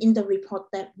about. And in the report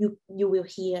that you will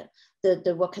hear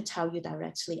the worker tell you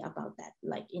directly about that,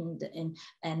 like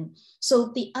and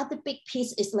so the other big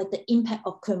piece is like the impact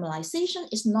of criminalization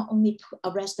is not only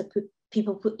arrest the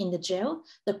people put in the jail,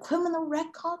 the criminal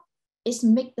record is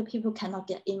make the people cannot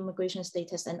get immigration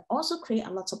status, and also create a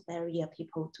lot of barrier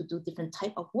people to do different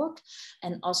type of work.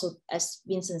 And also, as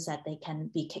Vincent said, they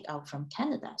can be kicked out from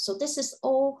Canada. So this is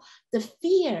all the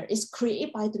fear is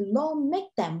created by the law, make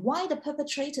them, why the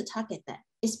perpetrator target that?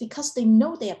 It's because they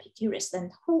know they are precarious,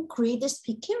 and who create this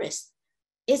precarious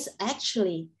is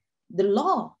actually the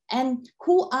law. And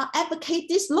who are advocate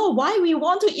this law? Why we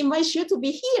want to invite you to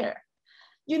be here?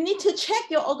 You need to check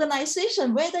your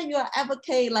organization, whether you are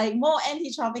advocate like more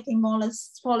anti-trafficking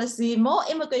policy, more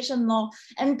immigration law,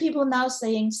 and people now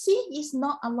saying, see, it's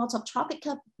not a lot of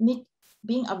trafficker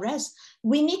being arrested.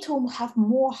 We need to have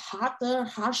more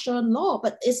harsher law,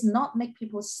 but it's not make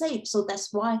people safe. So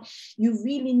that's why you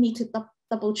really need to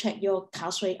double check your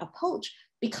carceral approach,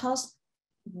 because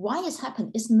why it's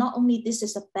happened is not only this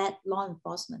is a bad law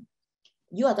enforcement.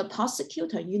 You are the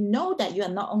prosecutor. You know that you are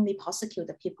not only prosecute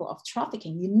the people of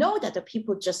trafficking, you know that the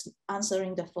people just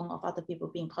answering the phone of other people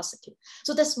being prosecuted.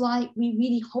 So that's why we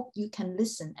really hope you can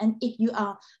listen. And if you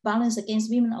are violence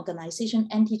against women organization,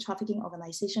 anti-trafficking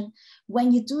organization,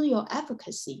 when you do your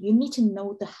advocacy, you need to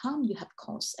know the harm you have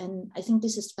caused. And I think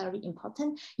this is very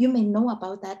important. You may know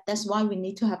about that. That's why we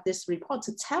need to have this report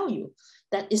to tell you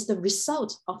that is the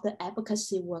result of the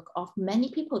advocacy work of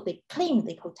many people. They claim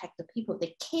they protect the people,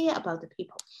 they care about the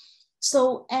people.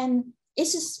 So, and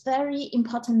it is very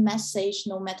important message,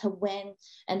 no matter when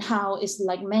and how. It's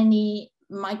like many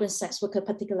migrant sex workers,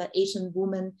 particularly Asian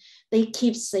women, they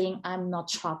keep saying, I'm not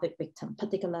traffic victim,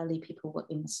 particularly people work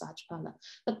in massage parlor.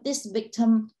 But this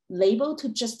victim label to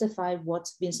justify what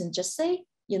Vincent just said,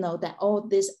 you know, that all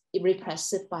this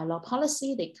repressive bylaw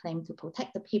policy, they claim to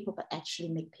protect the people, but actually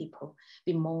make people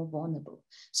be more vulnerable.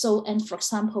 So, and for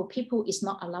example, people is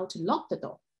not allowed to lock the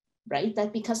door, right?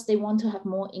 That because they want to have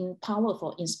more power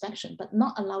for inspection, but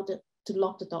not allowed to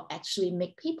lock the door actually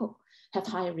make people have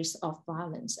higher risk of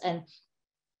violence.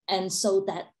 And so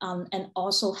that, and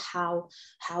also how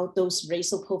those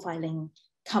racial profiling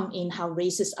come in, how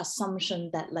racist assumption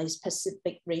that like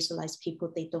specific racialized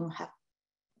people, they don't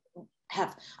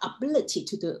have ability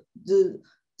to do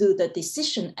the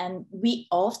decision. And we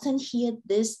often hear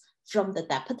this from the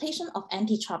deputation of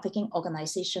anti-trafficking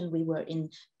organization. We were in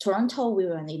Toronto, we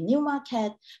were in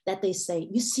Newmarket, that they say,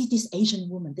 you see this Asian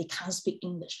woman, they can't speak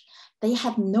English. They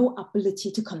have no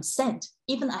ability to consent.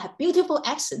 Even I have beautiful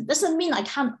accent, doesn't mean I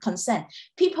can't consent.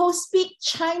 People speak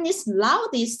Chinese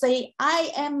loudly, say,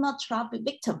 I am not traffic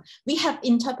victim. We have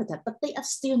interpreted, but they are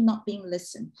still not being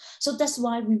listened. So that's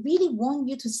why we really want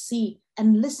you to see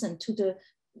and listen to the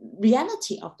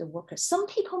reality of the workers. Some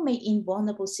people may in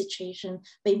vulnerable situation,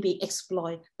 may be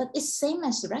exploited, but it's same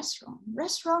as restaurant.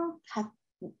 Restaurant have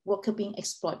worker being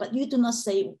exploited, but you do not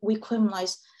say we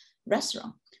criminalize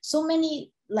restaurant. So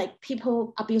many like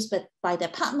people abused by their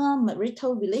partner,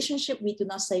 marital relationship, we do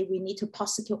not say we need to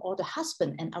prosecute all the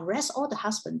husband and arrest all the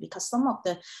husband because some of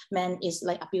the men is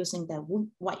like abusing their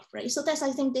wife, right? So that's,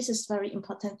 I think this is very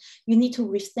important. You need to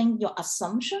rethink your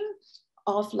assumption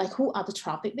of like who are the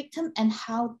traffic victim and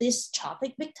how this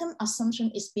traffic victim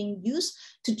assumption is being used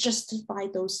to justify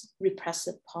those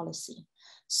repressive policy.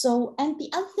 So, and the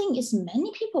other thing is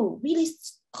many people really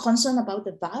concerned about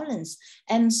the violence.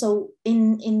 And so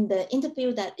in the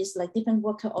interview that is like different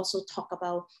worker also talk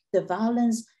about the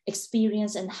violence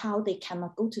experience and how they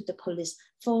cannot go to the police.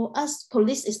 For us,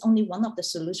 police is only one of the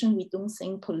solutions. We don't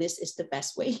think police is the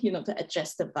best way, to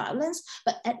address the violence,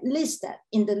 but at least that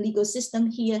in the legal system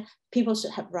here, people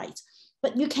should have rights.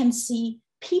 But you can see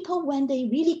people when they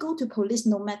really go to police,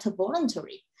 no matter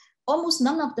voluntary, almost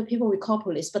none of the people will call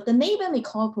police, but the neighbor may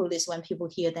call police when people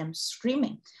hear them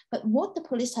screaming. But what the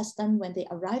police has done when they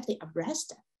arrive, they arrest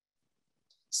them.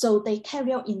 So they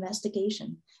carry out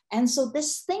investigation. And so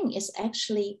this thing is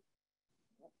actually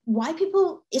why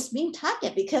people is being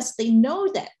targeted, because they know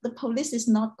that the police is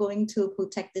not going to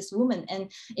protect this woman.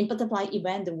 And in butterfly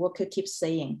event, the worker keeps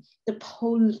saying, the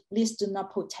police do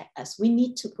not protect us. We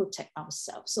need to protect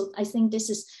ourselves. So I think this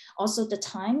is also the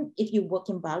time, if you work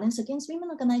in violence against women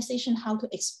organization, how to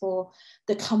explore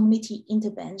the community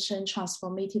intervention,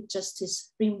 transformative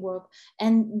justice framework.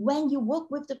 And when you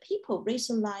work with the people,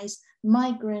 racialized,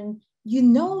 migrant, you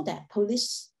know that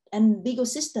police and legal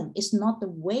system is not the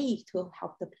way to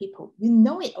help the people. You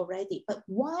know it already, but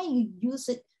why you use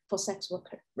it for sex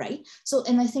worker, right? So,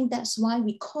 and I think that's why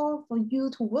we call for you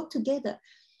to work together.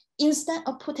 Instead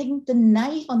of putting the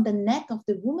knife on the neck of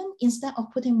the woman, instead of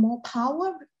putting more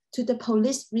power to the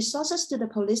police, resources to the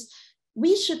police,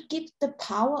 we should give the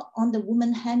power on the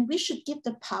woman's hand. We should give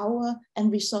the power and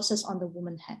resources on the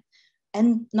woman's hand.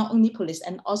 And not only police,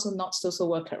 and also not social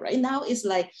worker. Right now, it's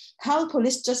like how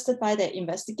police justify their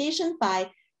investigation by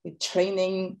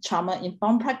training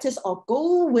trauma-informed practice or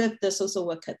go with the social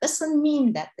worker. Doesn't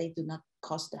mean that they do not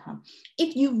cause the harm.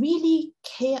 If you really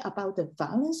care about the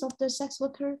violence of the sex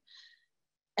worker,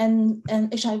 and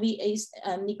HIV/AIDS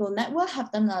Legal Network have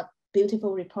done a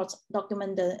beautiful report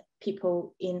document the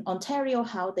people in Ontario,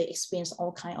 how they experience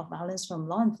all kinds of violence from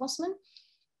law enforcement.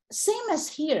 Same as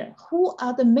here, who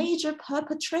are the major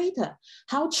perpetrator?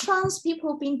 How trans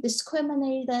people being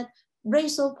discriminated,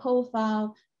 racial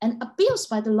profile, and abused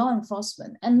by the law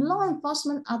enforcement. And law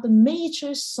enforcement are the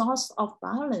major source of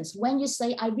violence. When you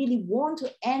say, I really want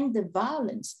to end the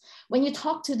violence, when you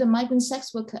talk to the migrant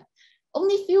sex worker,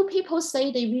 only few people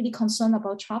say they really concerned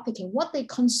about trafficking. What they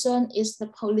concern is the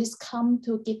police come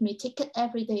to give me ticket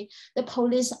every day. The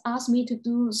police ask me to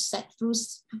do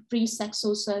free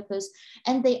sexual service.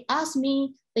 And they ask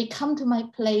me, they come to my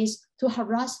place to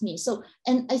harass me. So,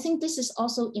 and I think this is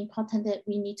also important that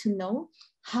we need to know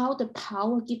how the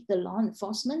power give the law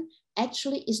enforcement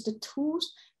actually is the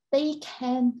tools they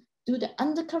can do the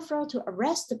undercover to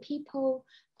arrest the people,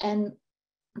 and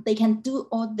they can do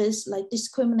all this like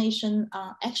discrimination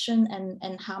action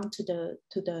and harm to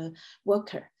the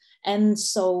worker. And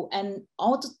so, and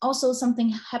also something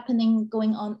happening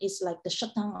going on is like the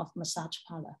shutdown of massage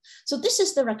parlor. So this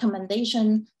is the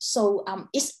recommendation. So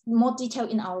it's more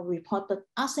detailed in our report, but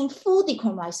asking full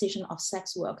decriminalization of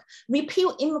sex work,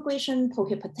 repeal immigration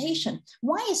prohibition.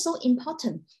 Why is so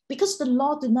important? Because the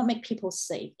law do not make people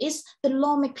safe. It's the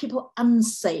law make people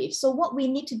unsafe. So what we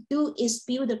need to do is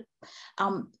build the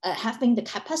having the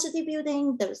capacity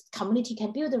building, the community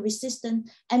can build the resistance,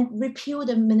 and repeal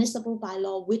the municipal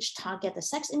bylaw which target the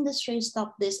sex industry,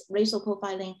 stop this racial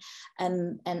profiling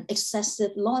and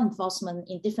excessive law enforcement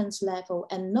in different level,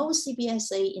 and no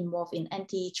CBSA involved in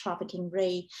anti-trafficking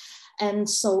rape. And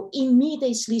so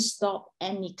immediately stop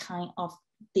any kind of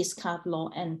this kind of law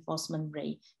enforcement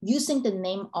rate using the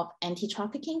name of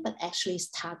anti-trafficking, but actually is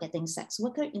targeting sex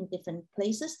worker in different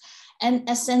places. And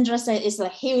as Sandra said, it's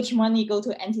like huge money go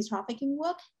to anti-trafficking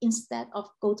work. Instead of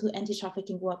go to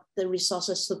anti-trafficking work, the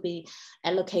resources should be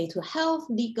allocated to health,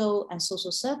 legal, and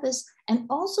social service, and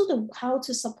also how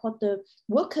to support the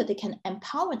worker, they can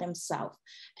empower themselves.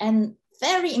 And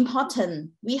very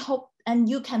important, we hope, and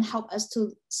you can help us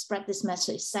to spread this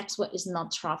message: sex work is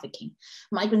not trafficking.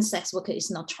 Migrant sex worker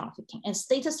is not trafficking. And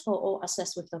status for all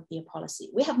assessed with the policy.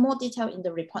 We have more detail in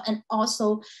the report, and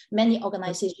also many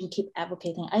organizations keep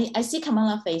advocating. I see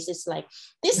Kamala's face, it's like,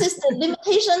 this is the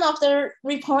limitation of the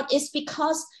report, is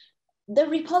because the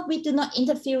report, we do not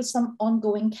interfere with some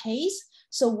ongoing case.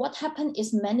 So what happened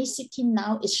is many cities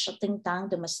now is shutting down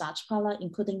the massage parlor,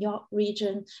 including York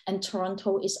region, and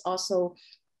Toronto is also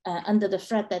under the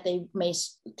threat that they may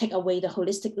take away the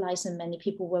holistic license. Many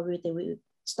people worry they will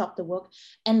stop the work.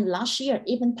 And last year,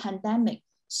 even pandemic,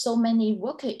 so many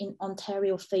workers in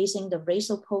Ontario facing the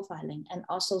racial profiling, and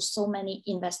also so many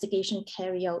investigations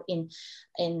carried out in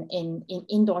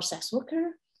indoor sex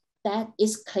worker that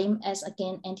is claimed as,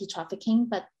 again, anti-trafficking,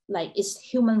 but like it's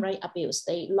human rights abuse.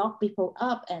 They lock people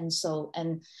up, and so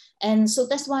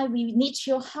that's why we need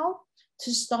your help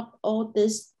to stop all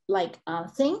this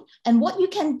thing. And what you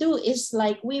can do is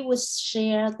like, we will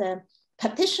share the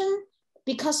petition,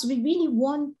 because we really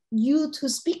want you to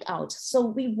speak out.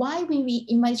 So why we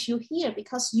invite you here,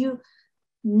 because you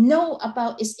know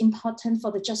about it's important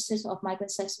for the justice of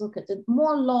migrant sex workers. The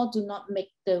more law do not make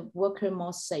the worker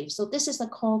more safe. So this is a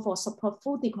call for support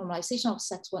full decriminalization of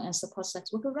sex work and support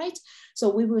sex worker rights. So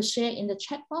we will share in the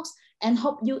chat box, and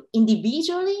hope you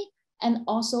individually and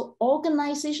also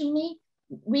organizationally.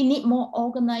 We need more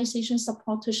organization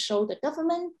support to show the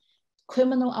government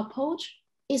criminal approach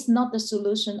is not the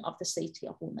solution of the safety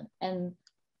of women. And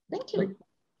thank you.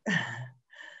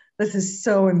 This is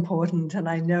so important, and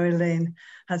I know Elaine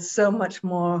has so much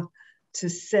more to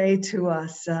say to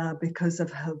us because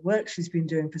of her work she's been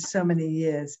doing for so many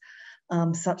years,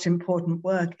 such important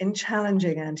work in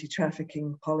challenging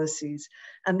anti-trafficking policies.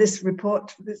 And this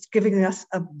report is giving us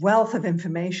a wealth of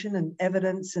information and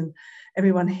evidence, and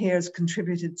everyone here has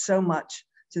contributed so much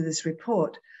to this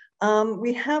report.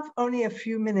 We have only a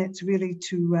few minutes really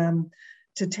to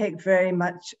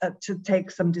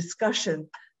take some discussion.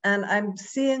 And I'm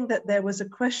seeing that there was a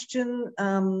question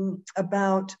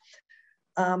about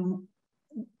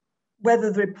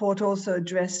whether the report also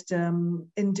addressed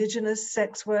Indigenous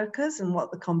sex workers and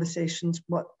what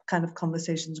kind of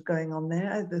conversations are going on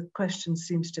there. The question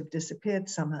seems to have disappeared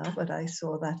somehow, but I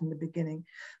saw that in the beginning.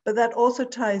 But that also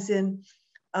ties in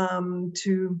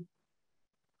to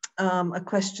a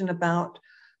question about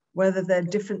whether there are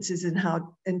differences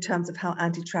in terms of how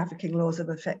anti-trafficking laws have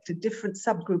affected different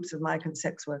subgroups of migrant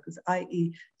sex workers,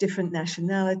 i.e. different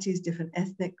nationalities, different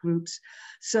ethnic groups.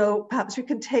 So perhaps we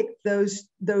can take those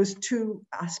two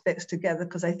aspects together,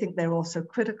 because I think they're also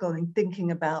critical in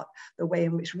thinking about the way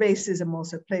in which racism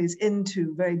also plays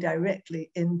into, very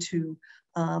directly into,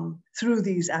 through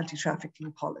these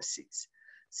anti-trafficking policies.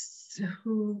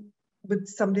 So would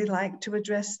somebody like to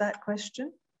address that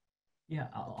question? Yeah,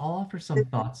 I'll offer some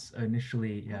thoughts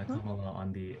initially, Kamala,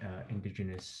 on the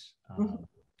Indigenous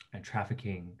and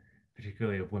trafficking,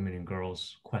 particularly of women and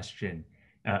girls question.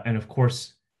 And of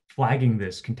course, flagging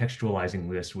this, contextualizing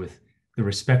this with the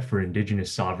respect for Indigenous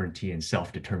sovereignty and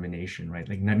self-determination, right?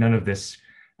 Like none of this,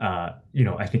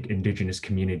 I think Indigenous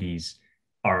communities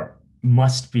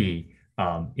must be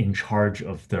in charge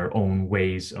of their own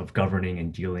ways of governing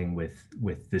and dealing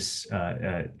with this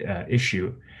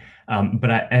issue.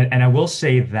 But I will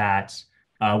say that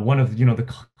one of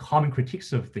the common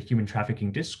critiques of the human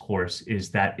trafficking discourse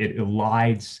is that it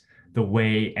elides the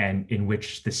way in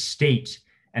which the state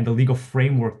and the legal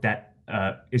framework that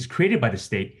is created by the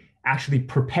state actually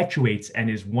perpetuates and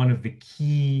is one of the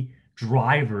key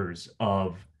drivers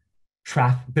of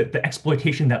the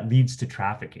exploitation that leads to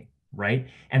trafficking, right?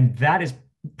 And that is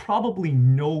probably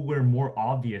nowhere more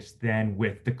obvious than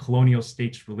with the colonial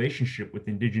state's relationship with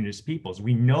Indigenous peoples.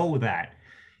 We know that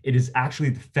it is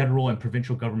actually the federal and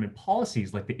provincial government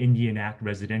policies like the Indian Act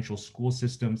residential school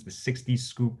systems, the 60s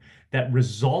scoop, that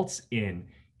results in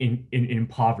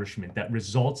impoverishment, that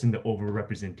results in the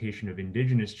overrepresentation of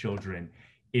Indigenous children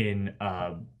in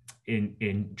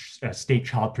state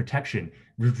child protection,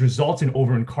 results in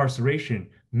over-incarceration,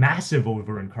 massive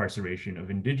over-incarceration of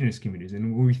Indigenous communities.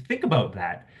 And when we think about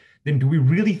that, then do we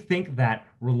really think that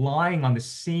relying on the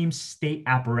same state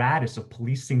apparatus of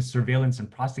policing, surveillance, and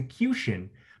prosecution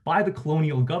by the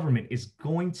colonial government is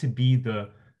going to be the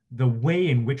way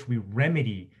in which we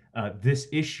remedy this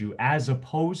issue, as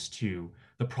opposed to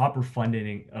the proper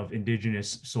funding of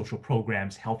Indigenous social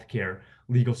programs, healthcare,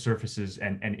 legal services,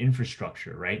 and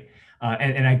infrastructure, right?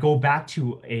 And I go back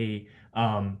to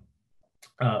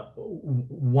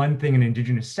one thing an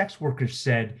Indigenous sex worker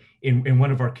said in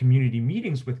one of our community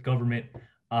meetings with government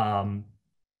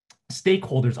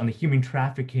stakeholders on the human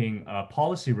trafficking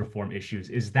policy reform issues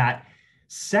is that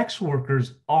sex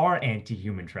workers are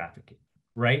anti-human trafficking,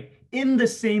 right? In the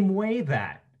same way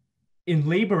that in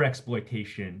labor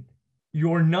exploitation,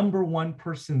 your number one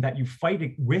person that you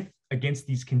fight with against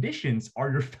these conditions are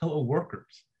your fellow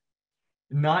workers,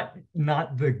 not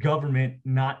the government,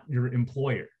 not your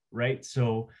employer, right?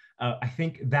 So I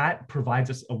think that provides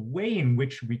us a way in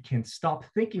which we can stop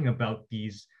thinking about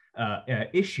these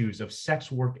issues of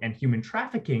sex work and human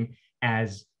trafficking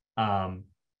as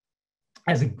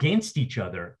against each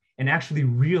other, and actually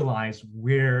realize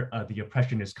where the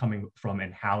oppression is coming from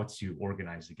and how to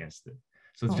organize against it.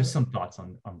 So it's just some thoughts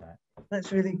on that.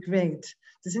 That's really great.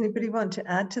 Does anybody want to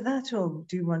add to that, or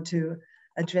do you want to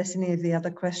address any of the other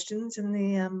questions in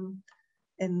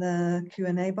the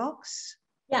Q&A box?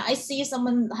 Yeah, I see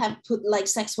someone have put like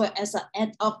sex work as an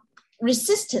act of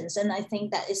resistance, and I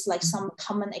think that is like some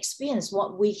common experience,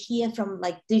 what we hear from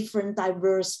like different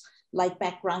diverse like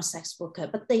background sex worker,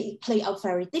 but they play out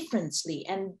very differently.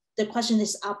 And the question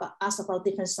is asked about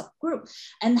different subgroup,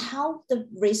 and how the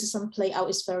racism play out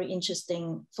is very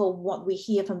interesting for what we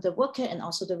hear from the worker and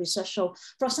also the research. So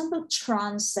for example,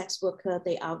 trans sex worker,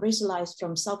 they are racialized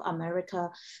from South America.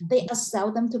 They are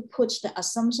seldom to put the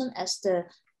assumption as the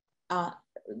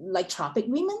like trafficked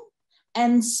women.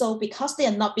 And so because they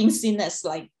are not being seen as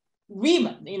like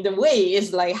women in the way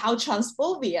is like how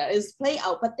transphobia is play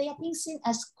out, but they are being seen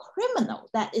as criminal.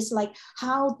 That is like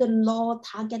how the law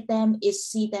target them, is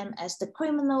see them as the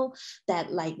criminal,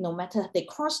 that like no matter they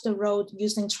cross the road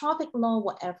using traffic law,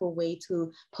 whatever way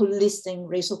to policing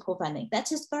racial profiling.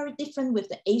 That is very different with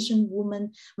the Asian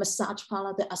woman massage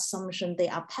parlor, the assumption they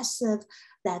are passive,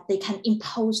 that they can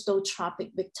impose those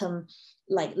traffic victim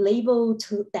like label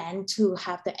to then to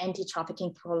have the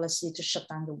anti-trafficking policy to shut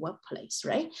down the workplace,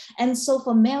 right? And so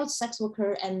for male sex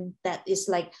worker, and that is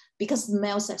like, because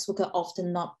male sex worker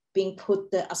often not being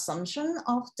put the assumption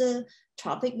of the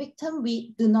traffic victim,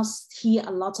 we do not hear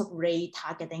a lot of rape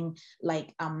targeting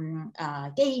like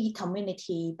gay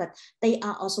community, but they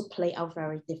are also play out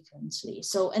very differently.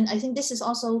 So, and I think this is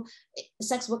also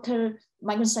sex worker,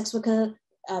 migrant sex worker,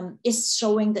 is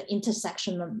showing the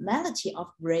intersectionality of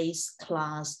race,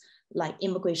 class, like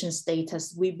immigration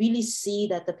status. We really see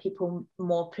that the people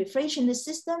more privileged in the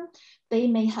system, they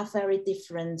may have very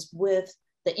different with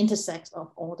the intersect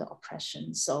of all the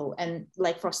oppression. So, and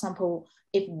like, for example,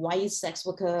 if white sex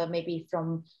worker, maybe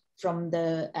from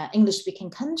the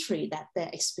English-speaking country, that their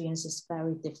experience is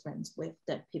very different with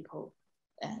the people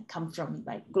come from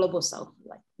like global South,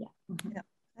 like, yeah. Mm-hmm. Yeah,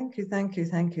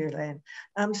 thank you, Elaine.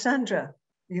 Sandra,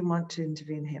 you want to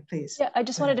intervene here, please. Yeah, I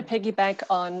just wanted to piggyback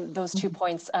on those 2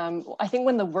 points. I think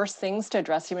one of the worst things to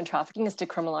address human trafficking is to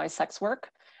criminalize sex work.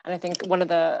 And I think one of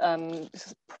the,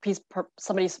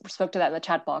 somebody spoke to that in the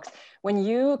chat box. When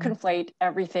you conflate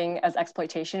everything as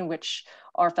exploitation, which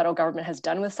our federal government has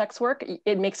done with sex work,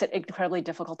 it makes it incredibly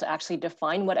difficult to actually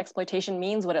define what exploitation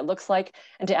means, what it looks like,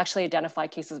 and to actually identify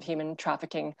cases of human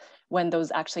trafficking when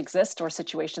those actually exist, or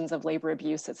situations of labor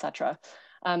abuse, et cetera.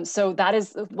 So that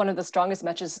is one of the strongest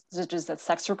messages that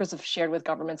sex workers have shared with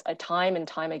governments time and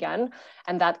time again,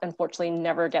 and that unfortunately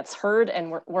never gets heard.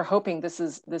 And we're hoping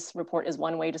this report is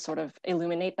one way to sort of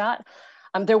illuminate that.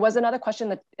 There was another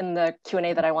question in the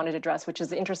Q&A that I wanted to address, which is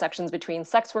the intersections between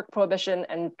sex work prohibition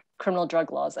and criminal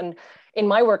drug laws. And in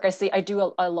my work, I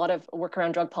do a lot of work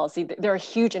around drug policy. There are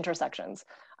huge intersections.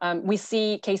 We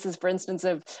see cases, for instance,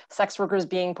 of sex workers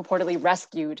being purportedly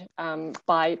rescued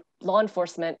by law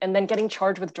enforcement and then getting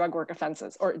charged with drug work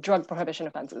offenses or drug prohibition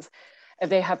offenses. If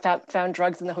they have found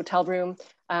drugs in the hotel room,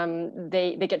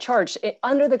 they get charged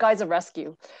under the guise of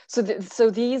rescue. So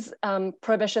these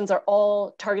prohibitions are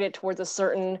all targeted towards a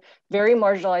certain very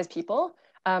marginalized people.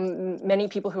 Many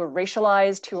people who are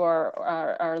racialized, who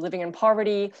are living in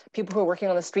poverty, people who are working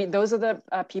on the street. Those are the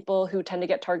people who tend to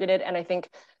get targeted. And I think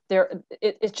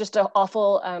it's just an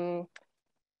awful,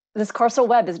 this Carceral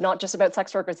Web is not just about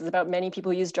sex workers, it's about many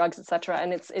people who use drugs, et cetera.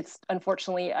 And it's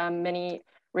unfortunately many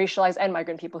racialized and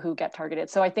migrant people who get targeted.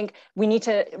 So I think we need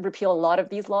to repeal a lot of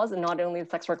these laws, and not only the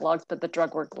sex work laws, but the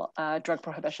drug drug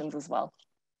prohibitions as well.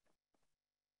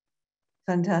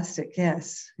 Fantastic,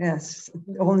 yes.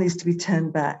 It all needs to be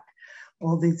turned back,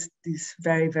 all these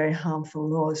very, very harmful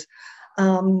laws.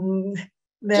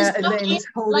 This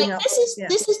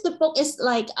is the book is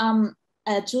like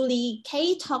Julie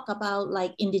Kay talk about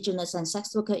like Indigenous and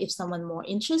sex worker. If someone more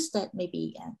interested,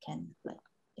 maybe can like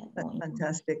get more.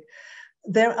 Fantastic.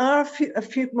 There are a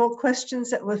few more questions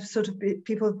that were sort of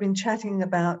people have been chatting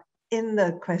about in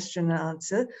the question and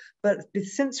answer, but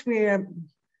since we're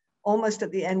almost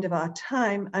at the end of our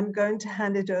time, I'm going to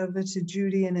hand it over to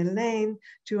Judy and Elaine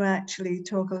to actually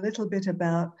talk a little bit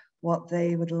about what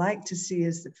they would like to see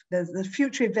as the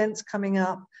future events coming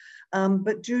up.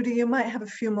 But Judy, you might have a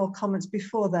few more comments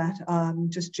before that,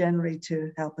 just generally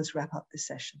to help us wrap up this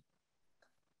session.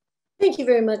 Thank you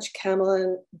very much, Kamala.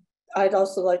 And I'd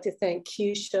also like to thank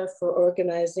Keisha for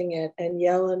organizing it and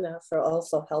Yelena for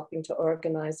also helping to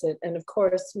organize it. And of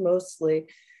course, mostly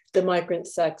the migrant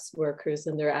sex workers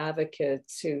and their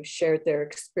advocates who shared their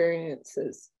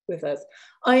experiences with us.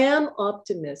 I am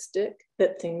optimistic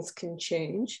that things can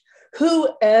change.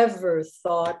 Whoever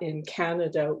thought in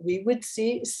Canada we would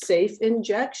see safe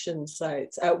injection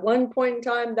sites? At one point in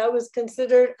time, that was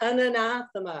considered an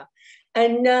anathema.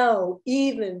 And now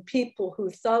even people who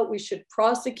thought we should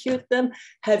prosecute them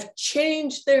have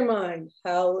changed their mind.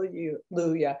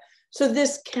 Hallelujah. So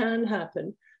this can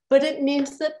happen, but it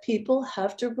means that people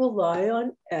have to rely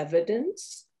on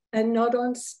evidence and not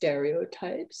on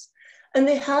stereotypes. And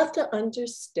they have to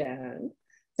understand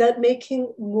that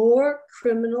making more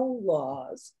criminal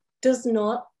laws does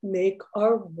not make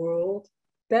our world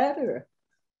better.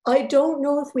 I don't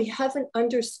know if we haven't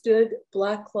understood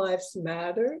Black Lives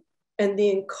Matter and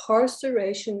the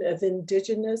incarceration of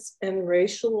Indigenous and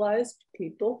racialized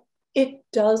people. It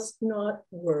does not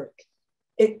work.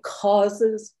 It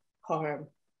causes harm.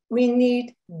 We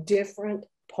need different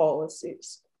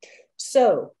policies.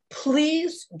 So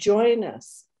please join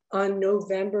us on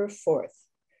November 4th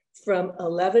from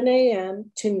 11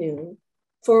 a.m. to noon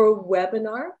for a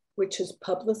webinar, which is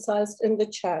publicized in the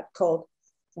chat, called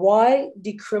Why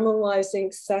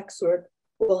Decriminalizing Sex Work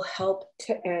Will Help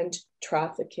to End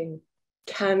Trafficking,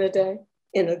 Canada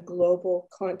in a Global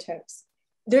Context.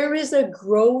 There is a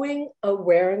growing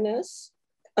awareness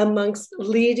amongst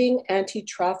leading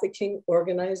anti-trafficking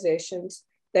organizations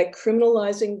that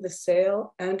criminalizing the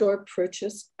sale and or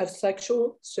purchase of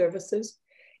sexual services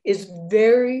is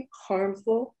very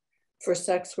harmful for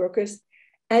sex workers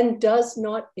and does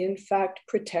not in fact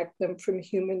protect them from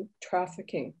human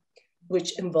trafficking,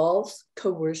 which involves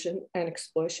coercion and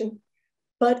exploitation,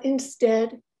 but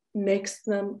instead makes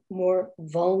them more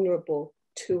vulnerable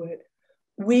to it.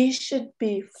 We should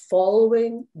be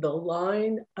following the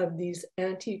line of these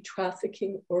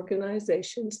anti-trafficking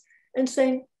organizations and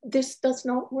saying, this does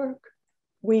not work.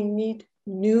 We need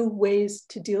new ways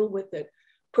to deal with it.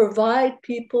 Provide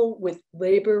people with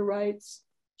labor rights,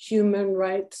 human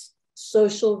rights,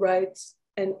 social rights,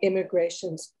 and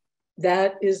immigrations.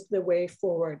 That is the way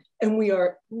forward. And we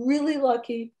are really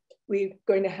lucky. We're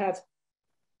going to have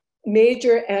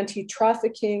major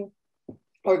anti-trafficking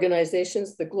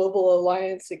organizations, the Global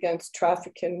Alliance Against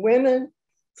Trafficking Women,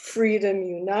 Freedom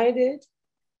United,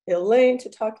 Elaine to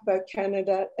talk about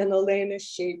Canada, and Elena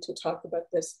Shi to talk about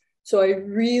this. So I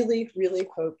really, really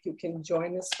hope you can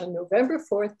join us on November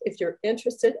 4th if you're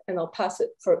interested, and I'll pass it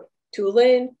to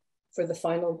Elaine for the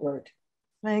final word.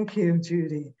 Thank you,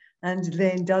 Judy. And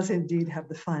Elaine does indeed have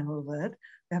the final word.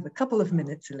 We have a couple of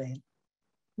minutes, Elaine.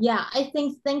 Yeah, I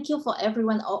think thank you for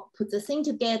everyone put the thing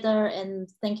together, and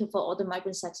thank you for all the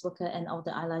migrant sex workers and all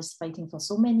the allies fighting for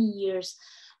so many years.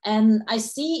 And I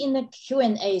see in the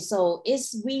Q&A, so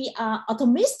we are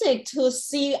optimistic to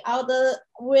see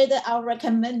whether our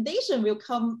recommendation will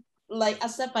come like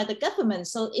accepted by the government.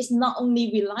 So it's not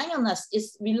only relying on us,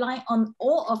 it's relying on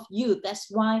all of you. That's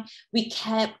why we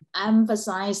kept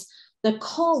emphasize the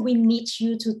call, we need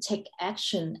you to take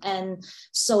action. And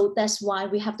so that's why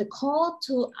we have the call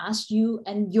to ask you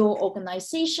and your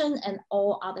organization and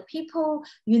all other people,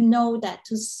 you know, that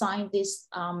to sign this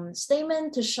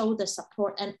statement to show the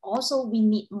support. And also we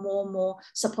need more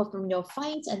support from your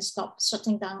fight and stop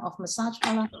shutting down of massage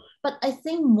parlor. But I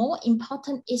think more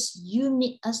important is you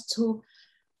need us to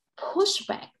push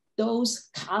back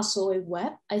those Carceral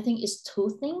Web. I think it's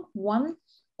two things. One,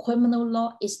 criminal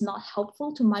law is not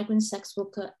helpful to migrant sex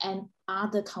workers and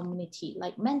other community,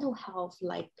 like mental health,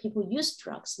 like people use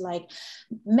drugs, like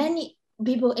many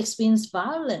people experience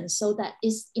violence. So that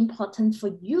is important for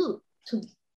you to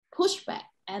push back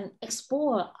and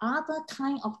explore other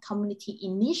kind of community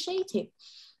initiative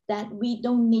that we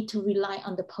don't need to rely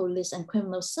on the police and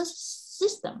criminal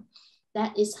system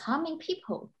that is harming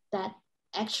people, that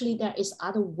actually there is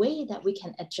other way that we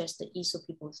can address the issue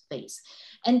people face.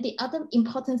 And the other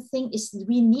important thing is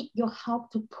we need your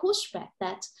help to push back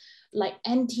that like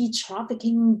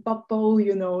anti-trafficking bubble,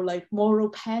 you know, like moral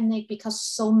panic, because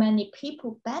so many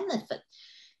people benefit.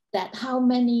 That how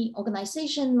many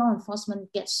organizations, law enforcement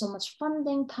get so much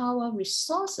funding, power,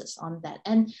 resources on that.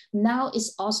 And now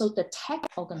it's also the tech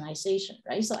organization,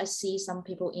 right? So I see some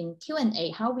people in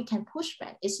Q&A, how we can push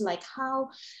back. It's like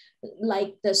how,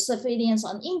 like the surveillance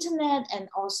on internet, and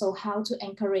also how to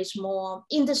encourage more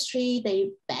industry.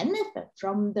 They benefit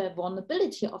from the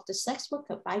vulnerability of the sex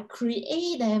worker by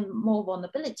creating more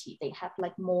vulnerability. They have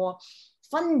like more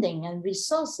funding and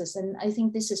resources. And I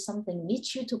think this is something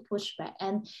needs you to push back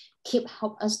and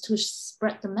help us to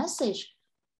spread the message.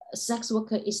 Sex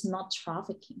worker is not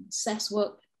trafficking. Sex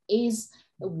work is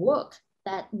work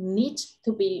that needs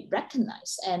to be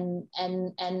recognized. And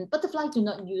Butterfly do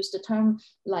not use the term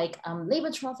like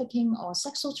labor trafficking or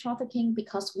sexual trafficking,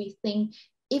 because we think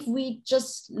if we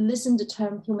just listen to the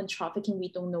term human trafficking,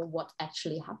 we don't know what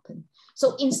actually happened.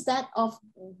 So instead of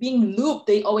being looped,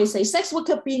 they always say sex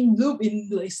worker being looped in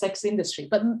the sex industry.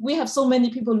 But we have so many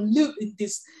people looped in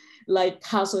this like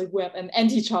Carceral Web and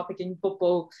anti-trafficking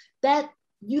bubble that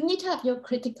you need to have your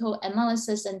critical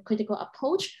analysis and critical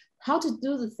approach, how to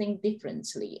do the thing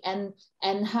differently, and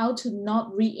how to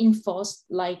not reinforce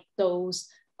like those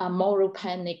moral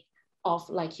panic of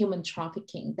like human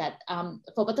trafficking. That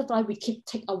for Butterfly, we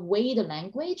take away the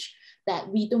language, that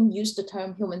we don't use the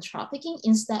term human trafficking.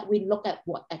 Instead, we look at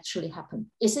what actually happened.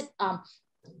 Is it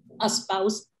a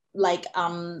spouse like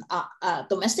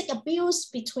domestic abuse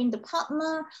between the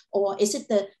partner, or is it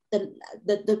the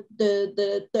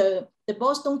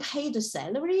boss don't pay the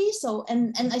salary? So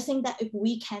and I think that if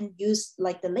we can use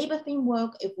like the labor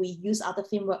framework, if we use other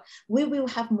framework, we will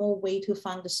have more way to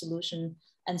find the solution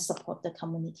and support the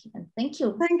community. And thank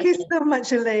you. Thank you so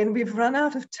much, Elaine. We've run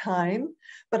out of time,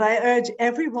 but I urge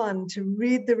everyone to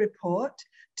read the report,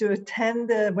 to attend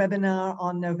the webinar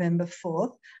on November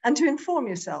 4th, and to inform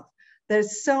yourself.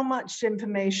 There's so much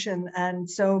information and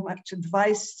so much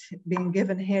advice being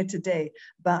given here today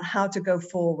about how to go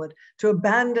forward, to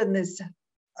abandon this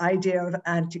idea of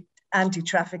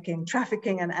anti-trafficking,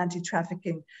 trafficking and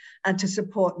anti-trafficking, and to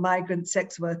support migrant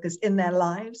sex workers in their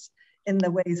lives, in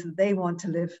the ways that they want to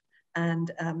live,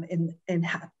 and in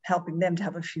helping them to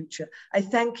have a future. I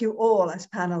thank you all as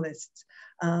panelists,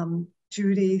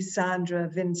 Judy, Sandra,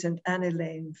 Vincent, and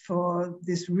Elaine, for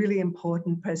this really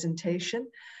important presentation.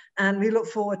 And we look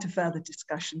forward to further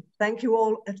discussion. Thank you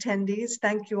all attendees.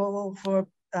 Thank you all for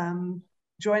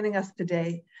joining us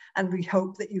today. And we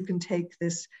hope that you can take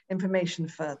this information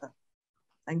further.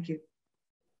 Thank you.